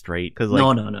fist, right? Because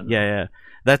like, no. Yeah.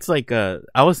 That's like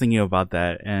I was thinking about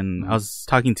that, and I was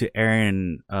talking to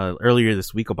Aaron earlier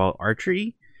this week about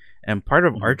archery. And part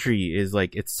of archery is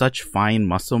like it's such fine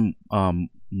muscle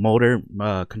motor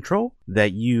control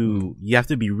that you have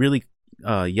to be really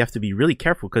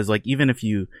careful, because like even if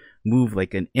you move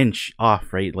like an inch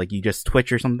off, right, like you just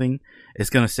twitch or something,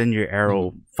 it's gonna send your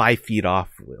arrow 5 feet off,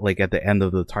 like at the end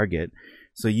of the target.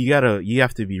 So you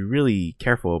have to be really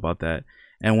careful about that.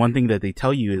 And one thing that they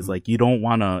tell you is like, you don't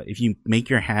want to, if you make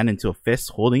your hand into a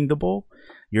fist holding the bowl,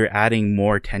 you're adding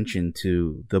more tension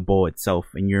to the bowl itself,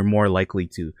 and you're more likely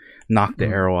to knock the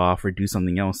arrow off or do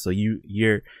something else. So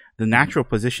the natural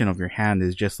position of your hand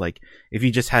is just like, if you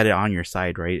just had it on your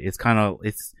side, right? It's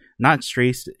not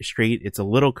straight. It's a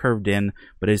little curved in,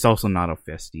 but it's also not a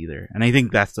fist either. And I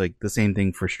think that's like the same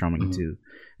thing for strumming too.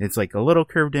 It's like a little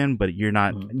curved in, but you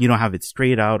don't have it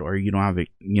straight out, or you don't have it,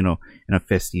 in a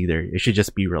fist either. It should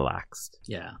just be relaxed.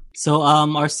 Yeah. So,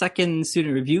 our second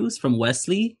student review is from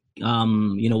Wesley.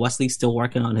 Wesley's still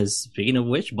working on his, speaking of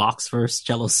which, Bach's first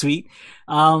cello suite.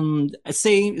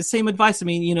 Same advice. I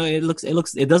mean,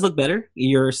 it does look better.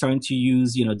 You're starting to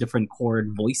use, different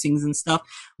chord voicings and stuff,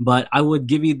 but I would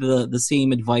give you the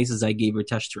same advice as I gave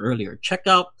Ritesh to earlier. Check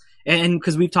out, and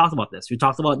because we've talked about this, we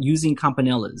talked about using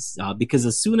campanellas, because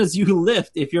as soon as you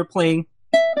lift, if you're playing,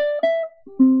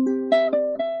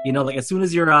 like as soon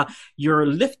as you're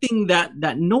lifting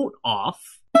that note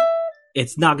off,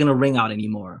 it's not going to ring out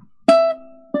anymore.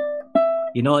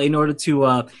 In order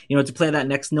to play that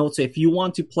next note. So if you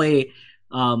want to play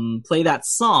that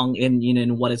song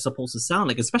in what it's supposed to sound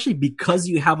like, especially because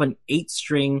you have an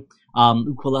 8-string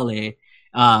ukulele,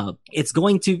 it's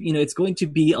going to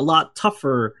be a lot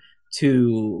tougher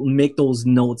to make those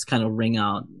notes kind of ring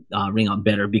out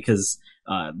better, because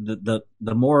the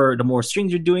more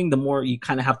strings you're doing, the more you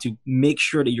kind of have to make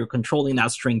sure that you're controlling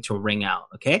that string to ring out.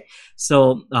 Okay,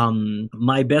 so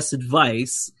my best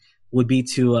advice would be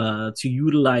to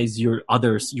utilize your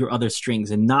other strings,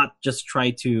 and not just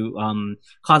try to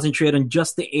concentrate on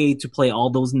just the A to play all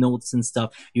those notes and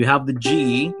stuff. You have the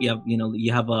G,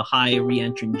 you have a high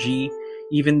re-entrant G.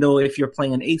 Even though if you're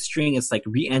playing an 8-string, it's like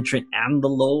re-entrant and the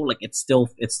low, like it's still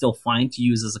fine to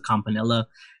use as a campanella,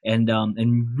 and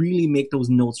really make those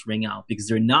notes ring out, because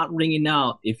they're not ringing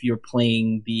out if you're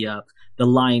playing the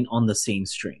line on the same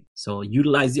string. So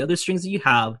utilize the other strings that you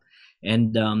have,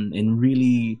 and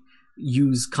really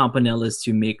use campanellas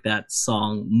to make that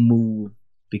song move,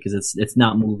 because it's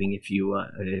not moving if you're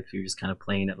just kind of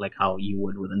playing it like how you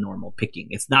would with a normal picking.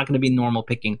 It's not going to be normal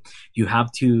picking. You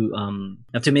have to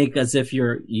make as if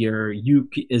your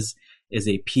uke is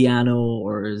a piano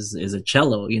or is a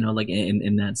cello, like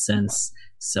in that sense.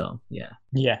 So yeah.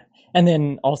 And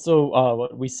then also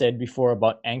what we said before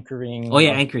about anchoring.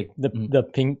 Anchoring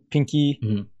the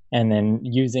pinky. And then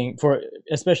using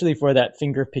especially for that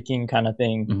finger picking kind of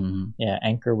thing,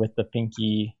 anchor with the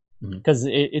pinky, because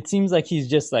it seems like he's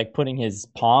just like putting his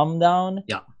palm down,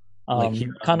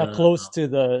 kind of close to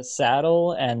the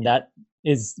saddle, and that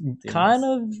is kind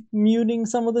of muting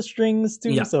some of the strings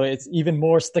too. So it's even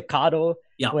more staccato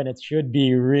when it should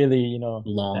be really,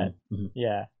 long.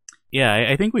 Yeah,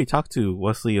 I think we talked to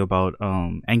Wesley about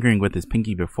anchoring with his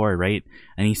pinky before, right?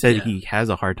 And he said he has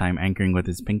a hard time anchoring with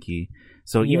his pinky.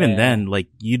 So even then, like,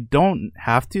 you don't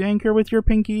have to anchor with your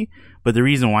pinky, but the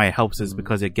reason why it helps is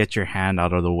because it gets your hand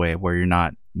out of the way where you're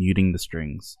not muting the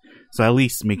strings. So at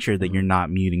least make sure that you're not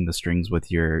muting the strings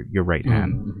with your right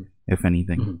hand, if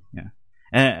anything.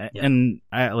 And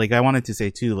I wanted to say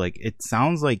too, like, it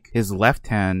sounds like his left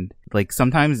hand, like,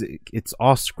 sometimes it's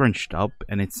all scrunched up,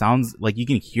 and it sounds like you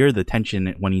can hear the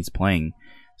tension when he's playing.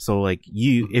 So like,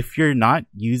 if you're not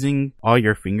using all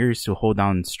your fingers to hold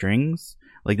down strings,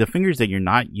 like the fingers that you're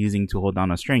not using to hold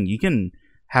down a string, you can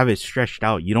have it stretched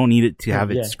out. You don't need it to have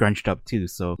it scrunched up too.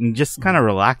 So you just kind of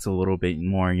relax a little bit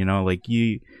more, like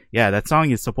that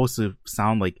song is supposed to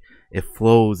sound like it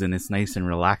flows and it's nice and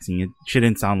relaxing. It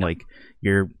shouldn't sound like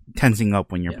you're tensing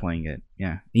up when you're playing it.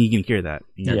 Yeah. And you can hear that.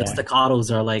 The staccatos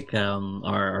are like,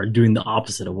 are doing the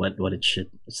opposite of what it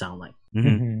should sound like.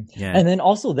 Yeah. And then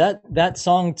also that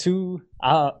song too,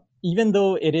 even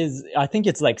though it is, I think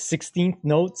it's like 16th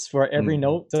notes for every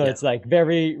note. So it's like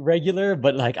very regular,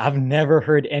 but like I've never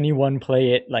heard anyone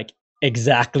play it like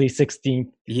exactly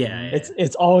 16th.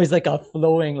 It's always like a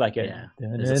flowing, like a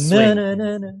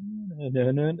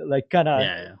like kind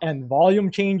of, and volume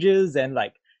changes and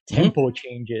like tempo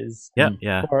changes.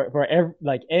 For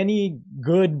like any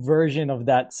good version of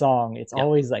that song, it's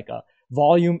always like a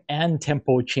volume and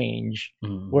tempo change,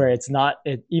 where it's not,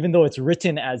 even though it's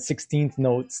written as 16th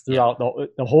notes throughout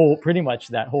the whole, pretty much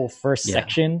that whole first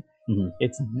section,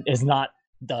 it's not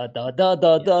da da da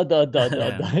da da da da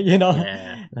da,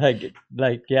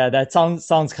 that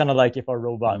sounds kind of like if a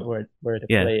robot were to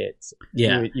play it. So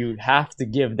you have to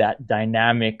give that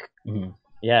dynamic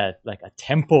like a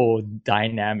tempo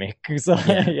dynamic. So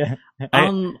yeah.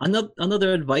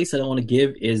 Another advice that I want to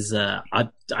give is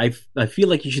I feel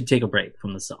like you should take a break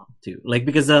from the song too, like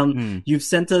because you've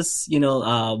sent us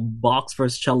Bach's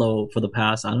First Cello for the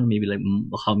past, I don't know, maybe like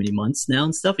how many months now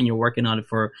and stuff, and you're working on it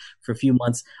for a few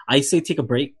months. I say take a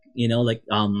break.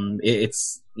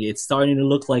 It's starting to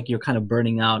look like you're kind of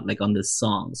burning out like on this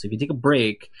song. So if you take a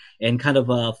break and kind of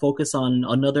focus on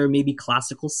another maybe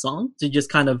classical song to just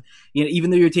kind of, even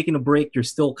though you're taking a break, you're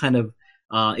still kind of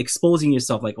exposing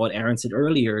yourself, like what Aaron said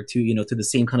earlier, to the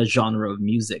same kind of genre of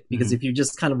music. Because if you're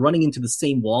just kind of running into the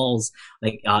same walls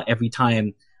like every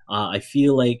time, I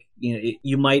feel like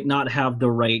you might not have the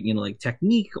right like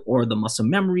technique or the muscle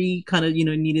memory kind of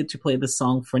needed to play the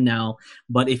song for now.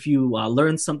 But if you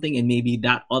learn something and maybe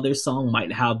that other song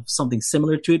might have something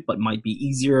similar to it, but might be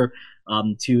easier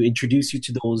to introduce you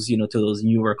to those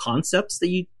newer concepts that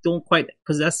you don't quite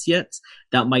possess yet,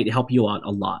 that might help you out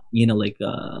a lot. I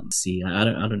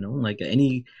don't know, like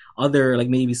any other, like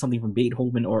maybe something from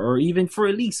Beethoven or even for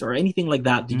Elise or anything like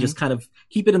that, to just kind of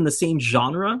keep it in the same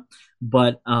genre.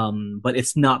 But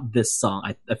it's not this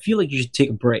song. I feel like you should take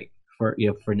a break for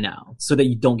now, so that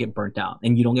you don't get burnt out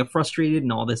and you don't get frustrated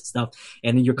and all this stuff.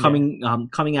 And then you're coming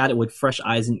at it with fresh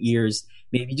eyes and ears.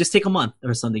 Maybe just take a month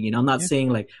or something. I'm not saying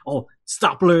like, oh,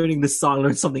 stop learning this song,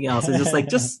 learn something else. It's just like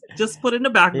just put it in the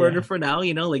back burner for now.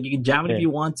 Like you can jam it if you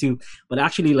want to, but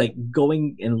actually like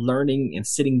going and learning and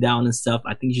sitting down and stuff,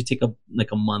 I think you should take a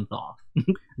month off.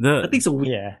 I think so.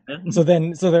 Yeah. So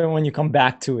then when you come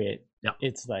back to it,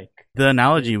 it's like the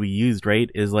analogy we used, right,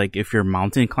 is like if you're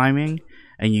mountain climbing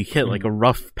and you hit like a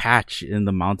rough patch in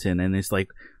the mountain and it's like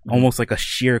almost like a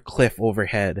sheer cliff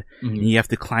overhead, and you have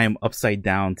to climb upside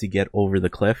down to get over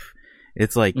the cliff.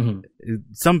 It's like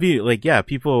some people, like,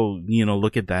 people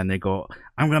look at that and they go,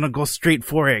 I'm gonna go straight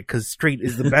for it because straight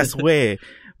is the best way.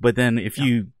 But then if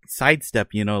you sidestep,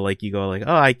 like you go like,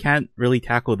 oh, I can't really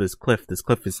tackle this cliff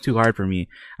is too hard for me,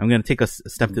 I'm gonna take a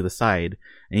step to the side,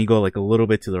 and you go like a little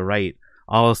bit to the right,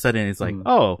 all of a sudden it's like,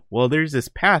 oh, well, there's this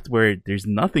path where there's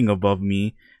nothing above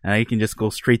me and I can just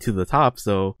go straight to the top,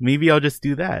 so maybe I'll just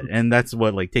do that. And that's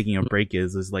what like taking a break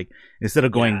is like, instead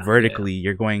of going vertically,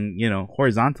 you're going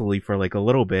horizontally for like a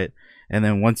little bit, and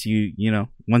then once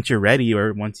you're ready,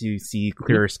 or once you see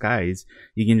clearer skies,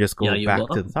 you can just go back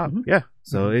to the top.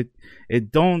 So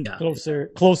it don't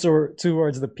closer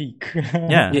towards the peak.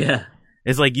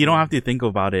 It's like you don't have to think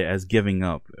about it as giving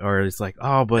up, or it's like,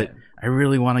 oh, but I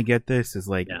really want to get this. It's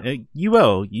like you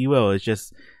will. It's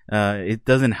just it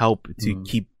doesn't help to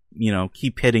keep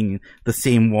hitting the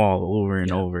same wall over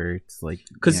and over. It's like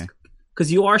because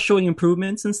you are showing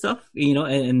improvements and stuff,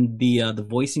 and the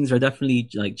voicings are definitely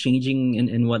like changing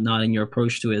and whatnot, and your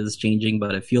approach to it is changing.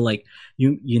 But I feel like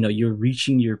you're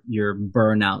reaching your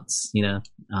burnouts,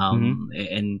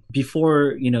 and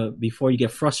before you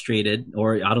get frustrated,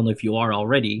 or I don't know if you are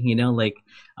already,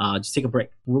 just take a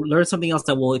break, learn something else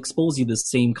that will expose you to the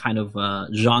same kind of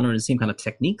genre and the same kind of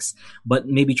techniques, but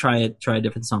maybe try a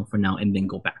different song for now and then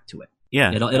go back to it.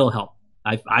 It'll help.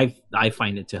 I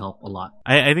find it to help a lot.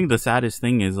 I think the saddest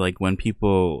thing is like when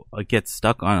people get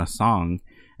stuck on a song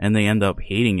and they end up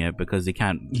hating it because they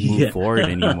can't move forward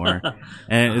anymore,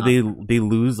 and they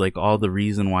lose like all the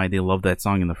reason why they love that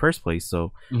song in the first place.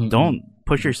 So don't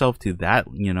push yourself to that.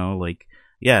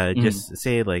 Just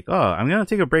say like, oh, I'm gonna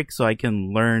take a break so I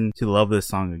can learn to love this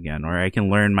song again, or I can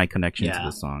learn my connection to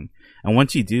the song. And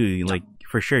once you do, like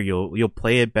for sure you'll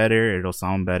play it better. It'll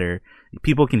sound better.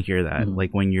 People can hear that,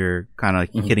 like when you're kind of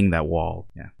hitting that wall.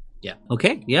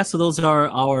 Okay. So those are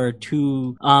our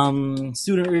two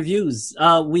student reviews.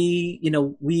 We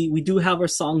do have our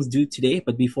songs due today,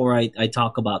 but before I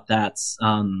talk about that,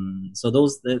 so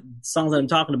the songs that I'm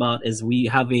talking about is we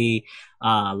have a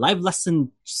live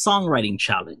lesson songwriting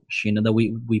challenge, that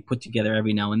we put together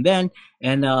every now and then.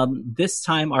 And this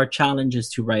time our challenge is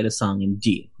to write a song in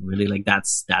D. Really, like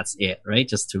that's it, right?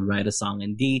 Just to write a song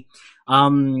in D.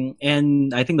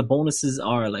 And I think the bonuses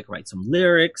are like write some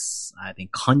lyrics, I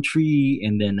think country,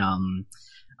 and then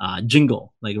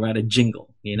jingle, like write a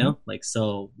jingle, like,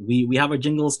 so we have our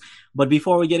jingles. But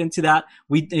before we get into that,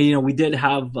 we did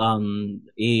have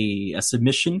a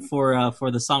submission for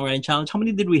the songwriting challenge. How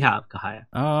many did we have, Kahaya?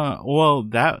 Well,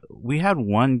 that we had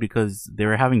one because they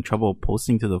were having trouble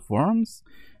posting to the forums.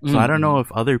 So I don't know if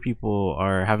other people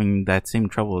are having that same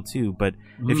trouble too, but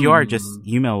if you are, just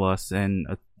email us and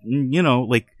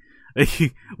like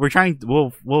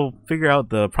we'll figure out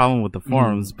the problem with the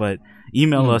forums, but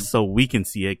email us so we can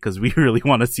see it, because we really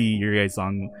want to see your guys'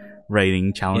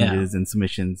 songwriting challenges and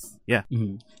submissions.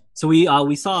 So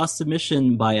we saw a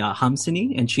submission by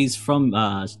Hamsini, and she's from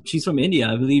India.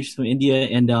 I believe she's from India,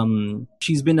 and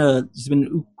she's been an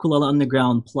Ukulele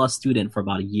Underground Plus student for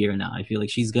about a year now. I feel like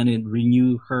she's gonna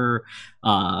renew her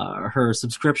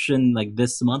subscription like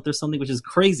this month or something, which is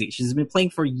crazy. She's been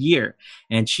playing for a year,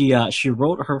 and she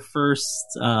wrote her first,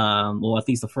 well, at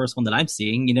least the first one that I'm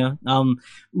seeing,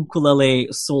 ukulele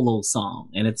solo song,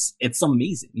 and it's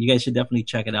amazing. You guys should definitely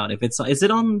check it out. Is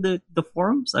it on the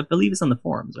forums? I believe it's on the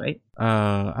forums, right?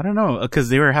 I don't know, because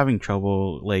they were having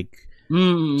trouble. Like,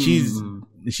 she's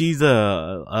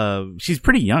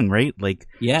pretty young, right? Like,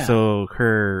 yeah. So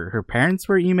her parents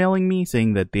were emailing me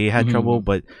saying that they had trouble,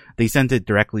 but they sent it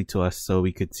directly to us so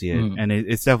we could see it, and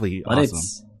it's definitely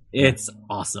awesome. It's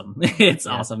awesome. It's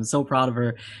awesome. I'm so proud of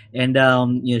her. And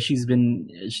she's been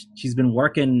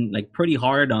working like pretty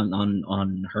hard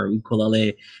on her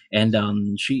ukulele,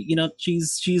 and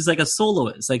she's like a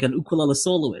soloist, like an ukulele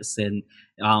soloist. And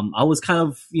I was kind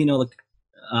of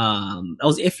I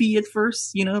was iffy at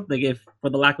first, like, if for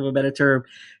the lack of a better term,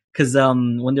 because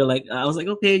when they're like, I was like,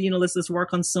 okay, let's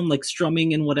work on some like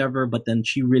strumming and whatever. But then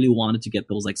she really wanted to get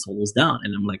those like solos down,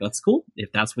 and I'm like, that's cool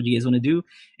if that's what you guys want to do.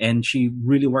 And she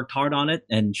really worked hard on it,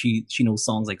 and she knows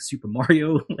songs like Super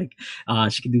Mario, like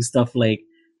she can do stuff like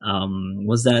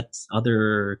was that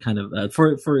other kind of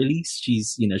for Elise,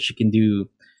 she's she can do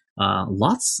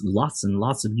lots and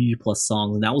lots of UG Plus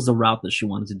songs, and that was the route that she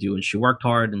wanted to do, and she worked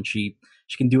hard, and she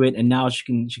can do it, and now she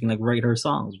can like write her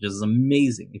songs, which is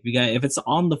amazing. If it's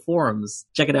on the forums,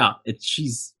 check it out.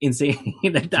 She's insane.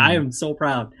 I am so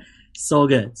proud. So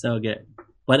good.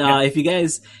 But if you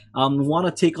guys want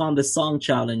to take on the song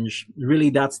challenge, really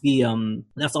that's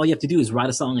all you have to do is write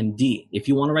a song in D. If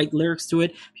you want to write lyrics to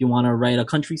it, if you want to write a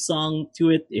country song to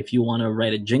it, if you want to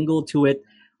write a jingle to it,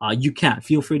 you can.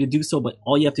 Feel free to do so, but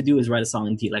all you have to do is write a song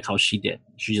in D, like how she did.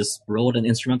 She just wrote an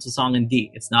instrumental song in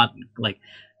D. It's not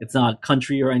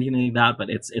country or anything like that, but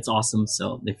it's awesome.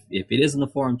 So if it is in the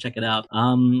forum, check it out.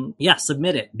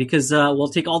 Submit it, because we'll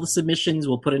take all the submissions,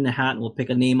 we'll put it in a hat, and we'll pick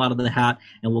a name out of the hat,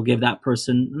 and we'll give that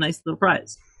person a nice little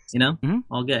prize.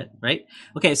 All good, right?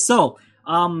 Okay, so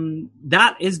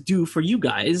that is due for you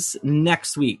guys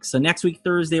next week. So next week,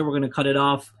 Thursday, we're gonna cut it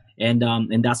off. And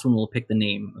that's when we'll pick the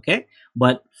name, okay?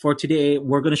 But for today,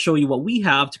 we're going to show you what we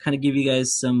have to kind of give you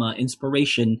guys some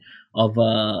inspiration of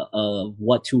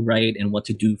what to write and what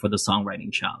to do for the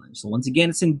songwriting challenge. So once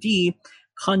again, it's in D,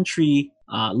 country,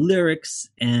 lyrics,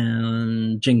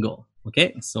 and jingle,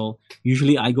 okay? So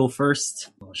usually I go first.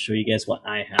 I'll show you guys what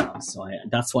I have. So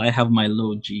that's why I have my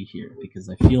low G here, because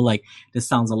I feel like this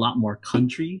sounds a lot more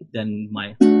country than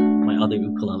my other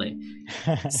ukulele.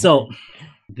 So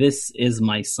this is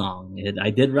my song. I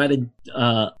did write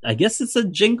I guess it's a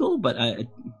jingle, but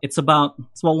it's about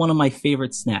one of my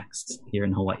favorite snacks here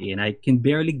in Hawaii, and I can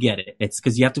barely get it. It's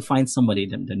because you have to find somebody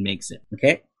that makes it.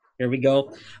 Okay, here we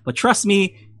go. But trust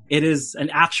me, it is an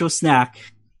actual snack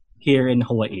here in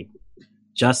Hawaii.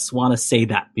 Just want to say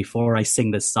that before I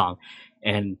sing this song.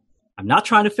 And I'm not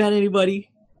trying to offend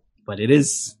anybody, but it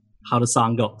is how the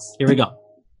song goes. Here we go.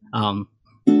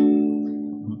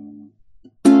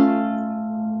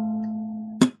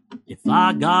 If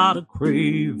I got a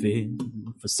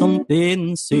craving for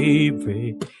something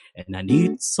savory, and I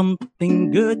need something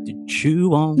good to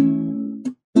chew on,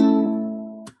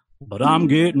 but I'm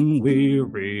getting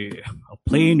weary of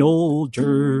plain old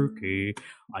jerky,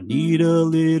 I need a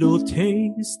little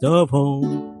taste of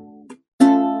home.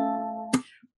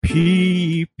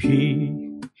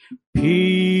 Pee-pee,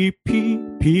 pee-pee,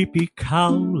 pee-pee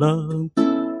cow love.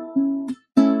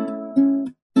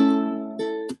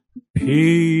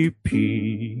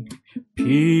 Pee-pee,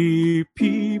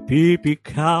 pee-pee, pee-pee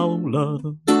cow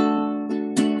love.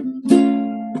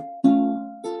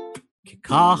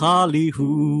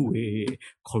 Kekahalihui,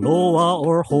 Koloa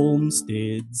or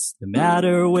homesteads, no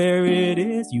matter where it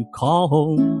is you call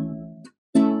home.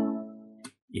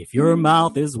 If your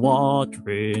mouth is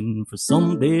watering for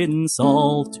something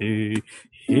salty,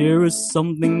 here is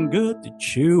something good to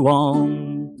chew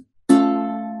on.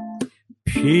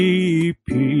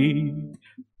 Pee-pee,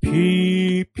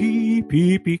 pee-pee,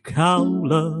 pee-pee cow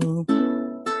love.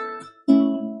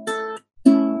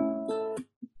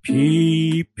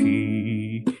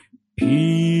 Pee-pee,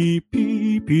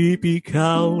 pee-pee, pee-pee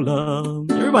cow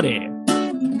love. Everybody!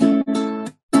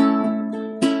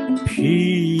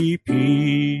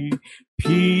 Pee-pee,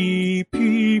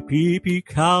 pee-pee, pee-pee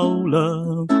cow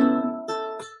love.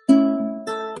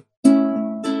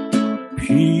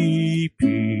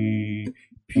 Pee-pee,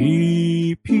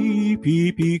 pee-pee,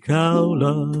 pee-pee cow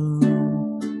love.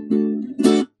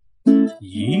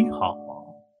 Yeehaw.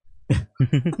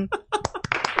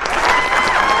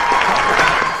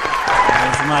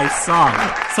 nice song.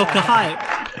 So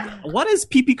Kahai, what is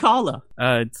pipikala?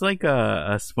 It's like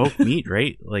a smoked meat,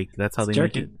 right? Like that's how they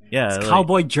make it. Yeah, it's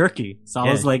cowboy jerky. So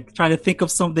I was like trying to think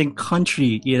of something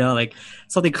country, like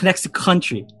something connects to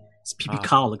country. It's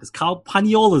pipikala because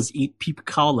Paniolas eat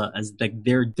pipikala as like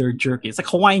their jerky. It's like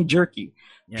Hawaiian jerky.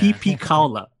 Yeah.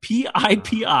 Pipikala,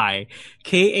 Pipikaula.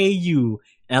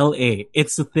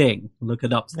 It's a thing. Look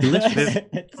it up. It's delicious.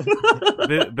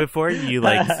 Before you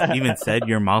even said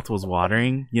your mouth was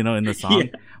watering, in the song,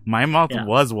 my mouth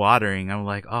was watering. I'm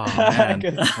like, oh man,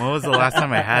 when was the last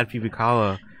time I had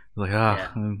pipikala? Like,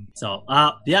 So,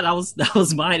 that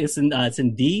was mine. It's in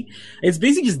D. It's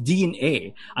basically just D and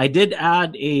A. I did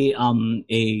add a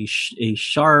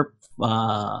sharp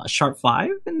 5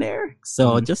 in there.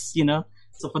 So just,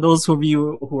 so for those of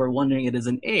you who are wondering, it is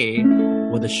an A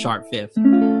with a sharp 5th.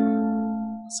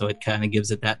 So it kind of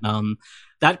gives it that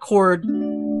chord.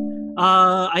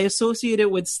 I associate it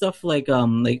with stuff like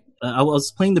I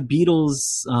was playing the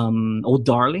Beatles, "Oh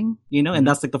Darling," and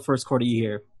that's like the first chord that you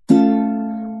hear.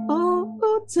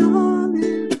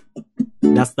 Darling.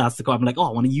 That's the chord. I'm like, I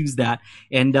want to use that,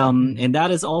 and that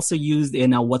is also used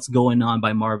in "What's Going On"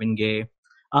 by Marvin Gaye.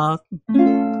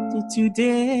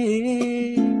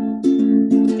 Today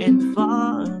and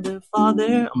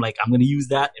Father. I'm like, I'm gonna use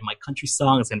that in my country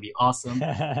song. It's gonna be awesome.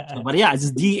 But yeah, it's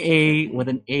just D-A with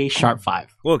an A sharp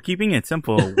 5. Well, keeping it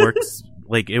simple works.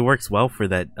 It works well for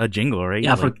that jingle, right?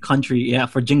 Yeah, for country. Yeah,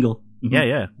 for jingle. Mm-hmm.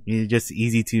 Yeah. It's just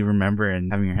easy to remember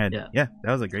and have in your head. Yeah,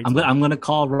 that was a great song. I'm gonna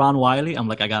call Ron Wiley. I'm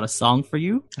like, I got a song for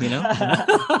you. Who's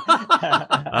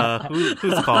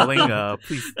calling?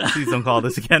 Please don't call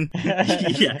this again.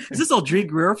 Yeah, is this Audrey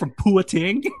Guerrero from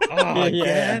Puating? Oh,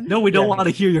 yeah. No, we don't want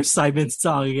to hear your Simon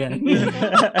song again.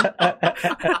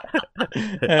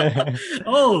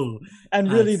 And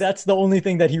really, that's the only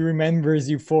thing that he remembers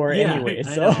you for, anyway.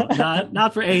 So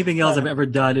not for anything else I've ever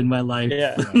done in my life.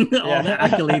 Yeah, all the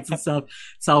accolades and stuff.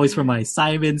 It's always for my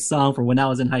Simon song from when I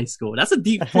was in high school. That's a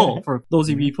deep pull for those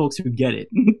of you folks who get it,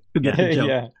 who get the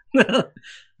joke. Yeah.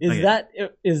 Is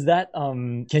that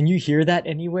can you hear that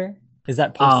anywhere? Is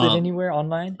that posted anywhere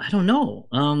online? I don't know.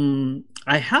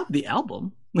 I have the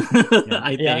album.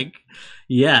 I think.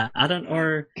 Yeah, I don't,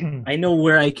 or I know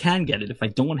where I can get it. If I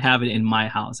don't have it in my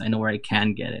house, I know where I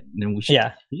can get it. And then we just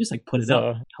put it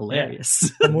up.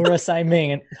 Hilarious. Yeah. Hamura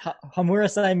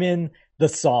Saimin, the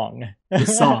song. The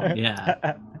song,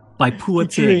 yeah. By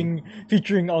Puating.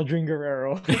 Featuring Aldrin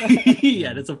Guerrero.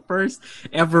 Yeah, that's the first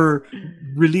ever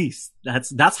release.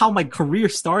 That's how my career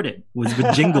started, was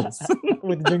with jingles.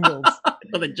 With jingles.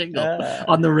 With a jingle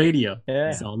on the radio.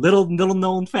 Yeah. So little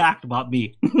known fact about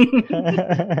me. All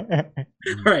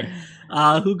right.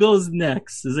 Who goes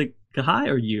next? Is it Kahai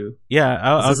or you? Yeah,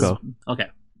 I'll go. Okay.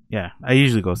 Yeah, I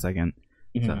usually go second.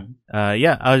 Mm-hmm.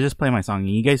 So, I'll just play my song.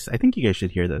 I think you guys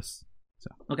should hear this. So.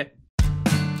 Okay.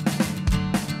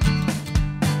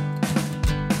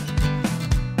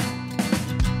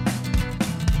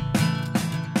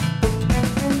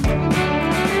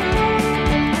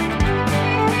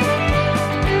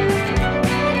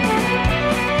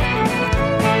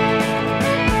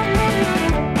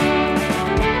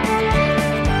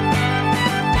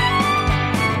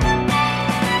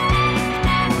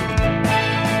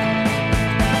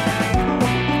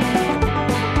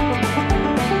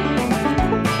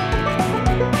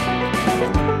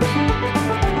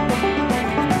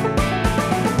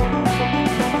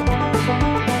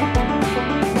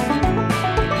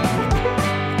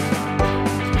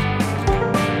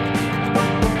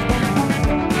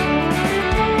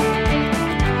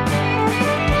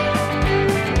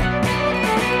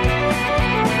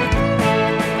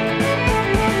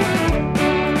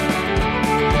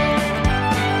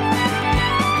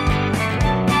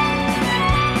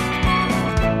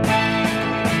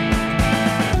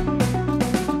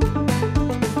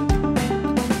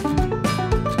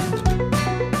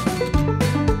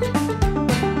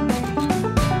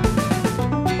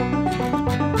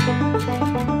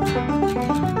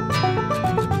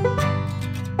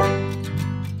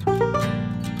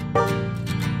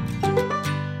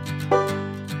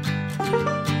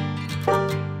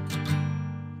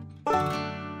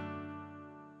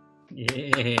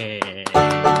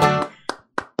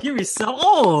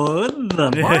 The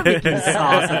barbecue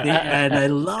sauce at the end. I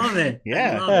love it.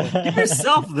 Yeah. Give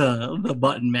yourself the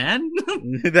button, man.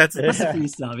 That's Press it for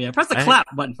yourself. Yeah. Press the clap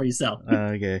button for yourself.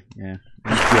 Okay. Yeah.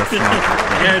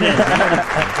 There it is.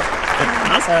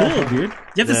 That's cool, dude.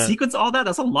 You have to sequence all that?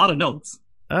 That's a lot of notes.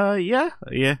 Yeah.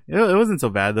 It wasn't so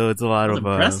bad though. It's a lot of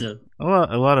impressive. A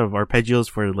lot of arpeggios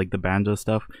for like the banjo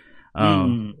stuff.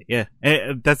 Yeah,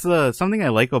 that's something I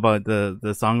like about the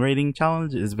songwriting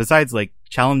challenge is besides like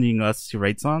challenging us to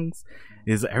write songs,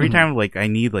 is every time like I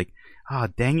need like, oh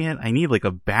dang it, I need like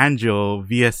a banjo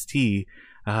VST.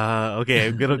 Okay,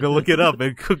 I'm gonna go look it up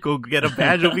and go get a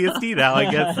banjo VST now,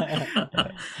 I guess.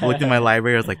 I looked in my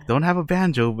library, I was like, don't have a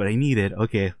banjo, but I need it.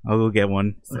 Okay, I'll go get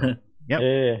one. So, yep.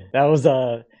 Yeah, that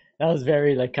was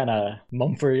very like kind of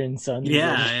Mumford and Sons.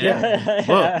 Yeah.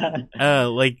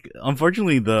 Well, like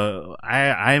unfortunately,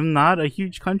 I'm not a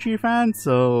huge country fan,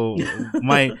 so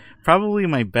probably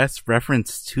my best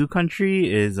reference to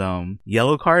country is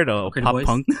Yellow Card, a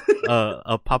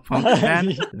pop punk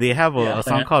band. They have a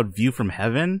song called "View from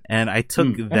Heaven," and I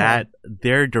took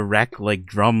their direct like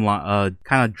drum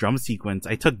kind of drum sequence.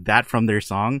 I took that from their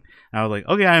song, and I was like,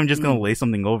 okay, I'm just gonna lay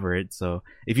something over it. So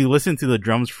if you listen to the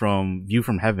drums from "View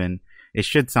from Heaven," it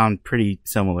should sound pretty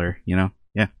similar, you know?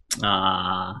 Yeah.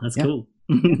 That's cool.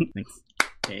 Thanks.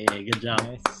 Hey, good job.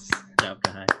 Nice. Good job,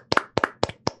 Kai.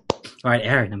 All right,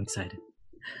 Aaron, I'm excited.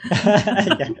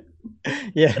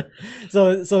 Yeah.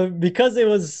 So because it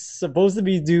was supposed to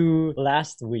be due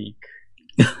last week,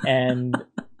 and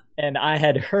I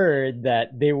had heard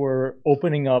that they were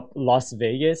opening up Las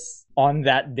Vegas on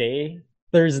that day,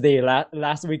 Thursday,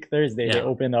 last week Thursday, they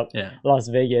opened up Las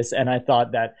Vegas, and I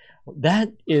thought that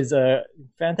is a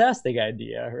fantastic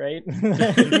idea, right?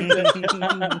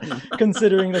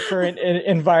 Considering the current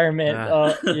environment,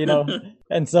 you know.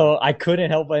 And so I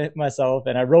couldn't help myself,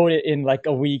 and I wrote it in like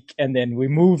a week, and then we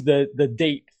moved the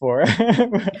date for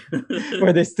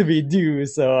for this to be due.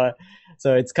 So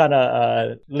it's kind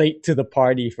of late to the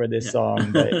party for this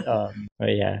song, but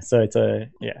yeah. So it's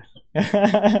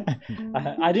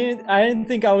I didn't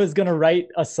think I was gonna write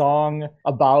a song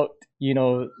about, you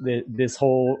know, this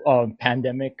whole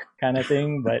pandemic kind of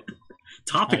thing, but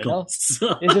topical.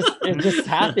 It just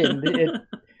happened.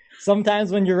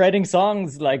 Sometimes when you're writing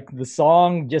songs, like the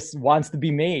song just wants to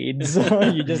be made, so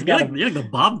you just gotta. You're like the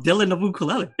Bob Dylan of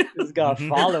ukulele. Just gotta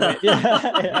follow it.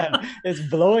 Yeah. It's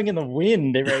blowing in the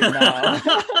wind right now.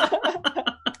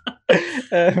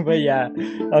 But yeah,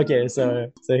 okay.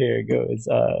 So here it goes.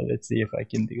 Let's see if I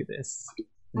can do this.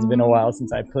 It's been a while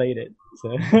since I played it.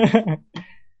 So.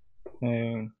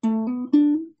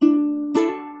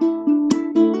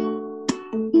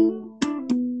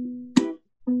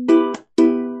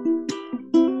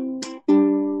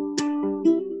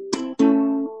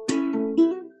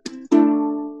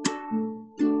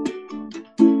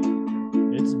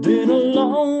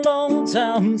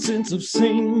 Time since I've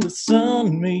seen the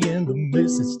sun, me and the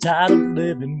missus tired of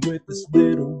living with this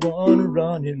little one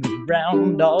running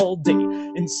around all day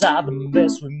inside the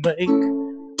mess we make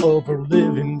of our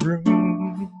living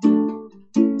room.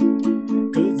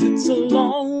 'Cause it's a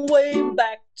long way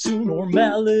back to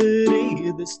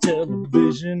normality. This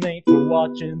television ain't for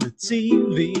watching the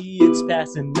TV. It's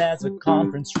passing as a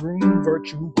conference room,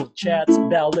 virtual chats,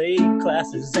 ballet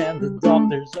classes, and the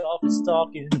doctor's office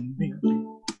talking to me.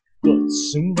 But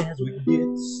soon as we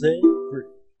get set free,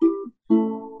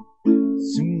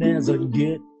 soon as I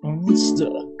get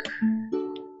unstuck,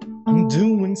 I'm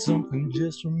doing something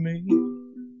just for me.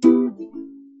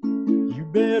 You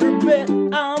better bet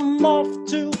I'm off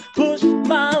to push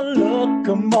my luck.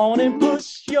 Come on and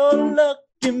push your luck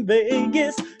in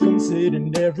Vegas. Come sit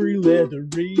in every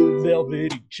leathery,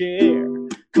 velvety chair.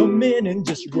 Come in and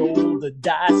just roll the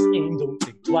dice and don't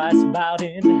think twice about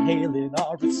inhaling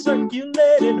our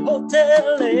recirculated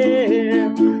hotel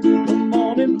air. Come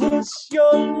on and push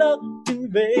your luck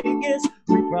in Vegas.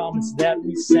 We promise that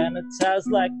we sanitize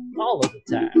like all of the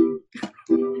time.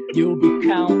 You'll be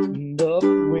counting up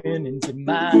winnings and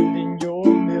minding your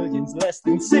millions less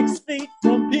than 6 feet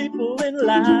from people in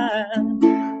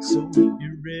line. So if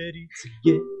you're ready to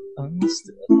get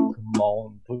unstuck, come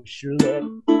on, push your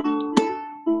luck.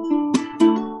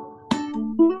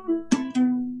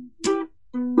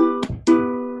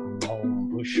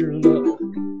 Push your luck.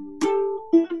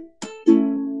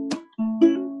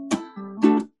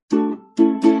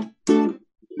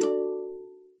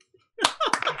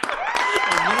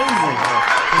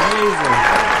 Amazing.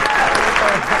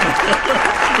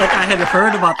 Like I had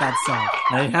heard about that song.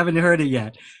 I haven't heard it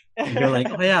yet. And you're like,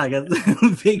 oh yeah, I guess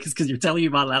Vegas because you're telling me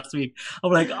about it last week.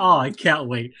 I'm like, oh, I can't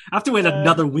wait. I have to wait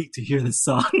another week to hear this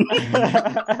song.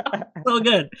 So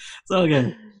good. So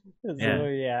good. So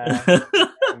yeah.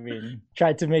 I mean,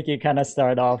 tried to make it kind of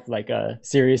start off like a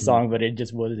serious song, but it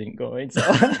just wasn't going. So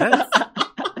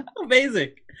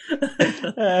amazing.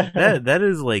 That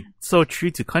is like so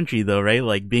true to country though, right?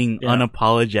 Like being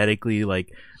unapologetically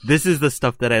like, this is the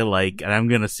stuff that I like, and I'm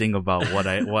gonna sing about what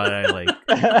I like.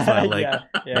 So I like,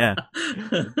 yeah.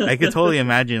 I could totally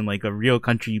imagine like a real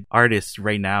country artist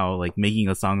right now, like making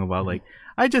a song about like,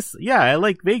 I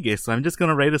like Vegas. So I'm just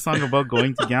gonna write a song about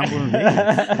going to gamble in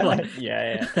Vegas.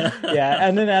 yeah.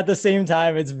 And then at the same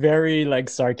time, it's very like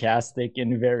sarcastic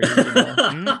and very,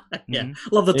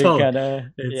 love the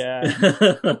tone.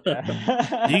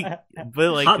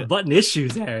 But like hot button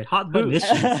issues, Harry. Hot button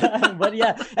issues. But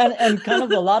yeah, and kind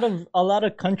of a lot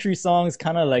of country songs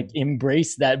kind of like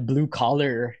embrace that blue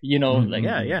collar, like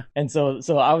And so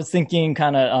I was thinking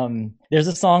kind of there's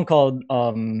a song called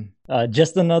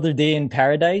Just Another Day in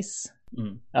Paradise.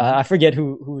 I forget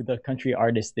who the country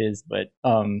artist is, but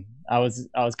I was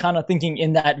kind of thinking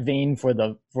in that vein for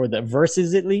the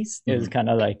verses at least. It was kind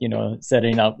of like,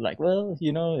 setting up like, well,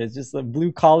 it's just a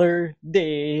blue collar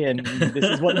day and this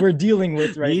is what we're dealing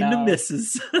with right now. The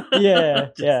misses. Yeah.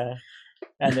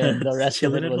 And then the rest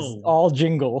of it was all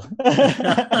jingle.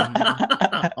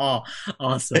 Oh,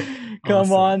 awesome.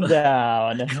 Come on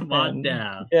down.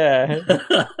 Yeah.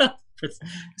 Good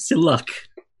luck.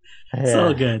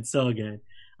 Yeah. So good.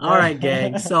 All right,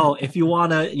 gang. So if you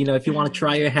wanna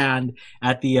try your hand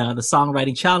at the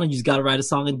songwriting challenge, you got to write a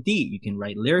song in D. You can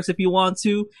write lyrics if you want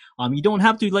to. You don't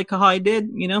have to like how I did.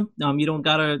 You don't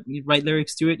gotta write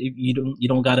lyrics to it. You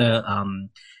don't gotta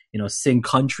sing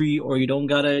country, or you don't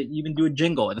gotta even do a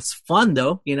jingle. It's fun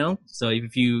though, So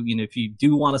if you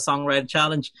do want a songwriting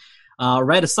challenge,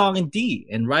 write a song in D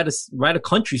and write a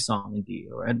country song in D,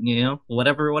 or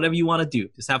whatever you want to do.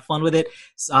 Just have fun with it.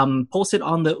 Post it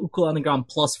on the Ukulele Underground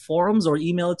Plus forums or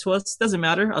email it to us. Doesn't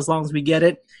matter as long as we get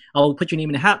it. I'll put your name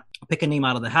in the hat. I'll pick a name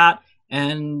out of the hat,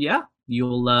 and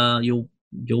you'll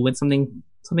win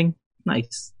something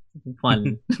nice.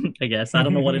 Fun, I guess. I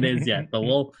don't know what it is yet, but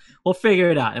we'll figure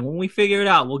it out. And when we figure it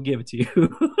out, we'll give it to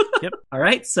you. Yep. All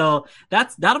right. So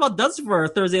that about does it for our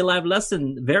Thursday live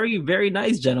lesson. Very, very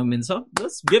nice, gentlemen. So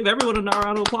let's give everyone a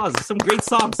round of applause. Some great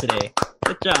songs today.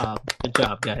 Good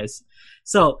job, guys.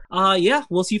 So,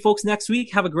 we'll see you folks next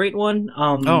week. Have a great one.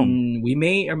 We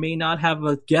may or may not have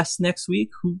a guest next week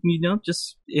who,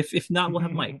 just, if not, we'll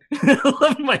have Mike. We'll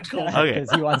have Mike. Okay.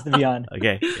 Because he wants to be on.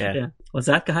 Okay. Yeah. What's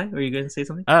that, Kai? Were you going to say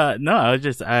something? No, I was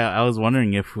just, I was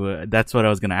wondering if, that's what I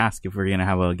was going to ask, if we're going to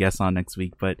have a guest on next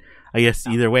week, but I guess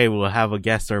either way, we'll have a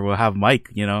guest or we'll have Mike,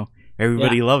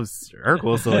 Everybody loves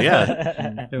Urkel, so yeah.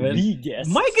 The guest.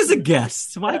 Mike is a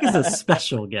guest. Mike is a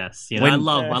special guest. I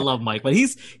love Mike, but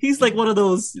he's like one of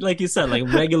those, like you said,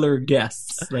 like regular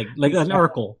guests, like an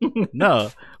Urkel.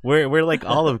 No, we're like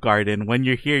Olive Garden. When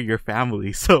you're here, you're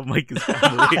family. So Mike is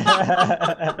family.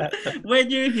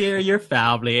 When you're here, you're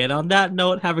family. And on that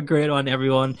note, have a great one,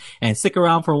 everyone, and stick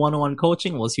around for one-on-one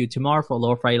coaching. We'll see you tomorrow for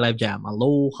Lower Friday Live Jam.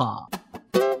 Aloha.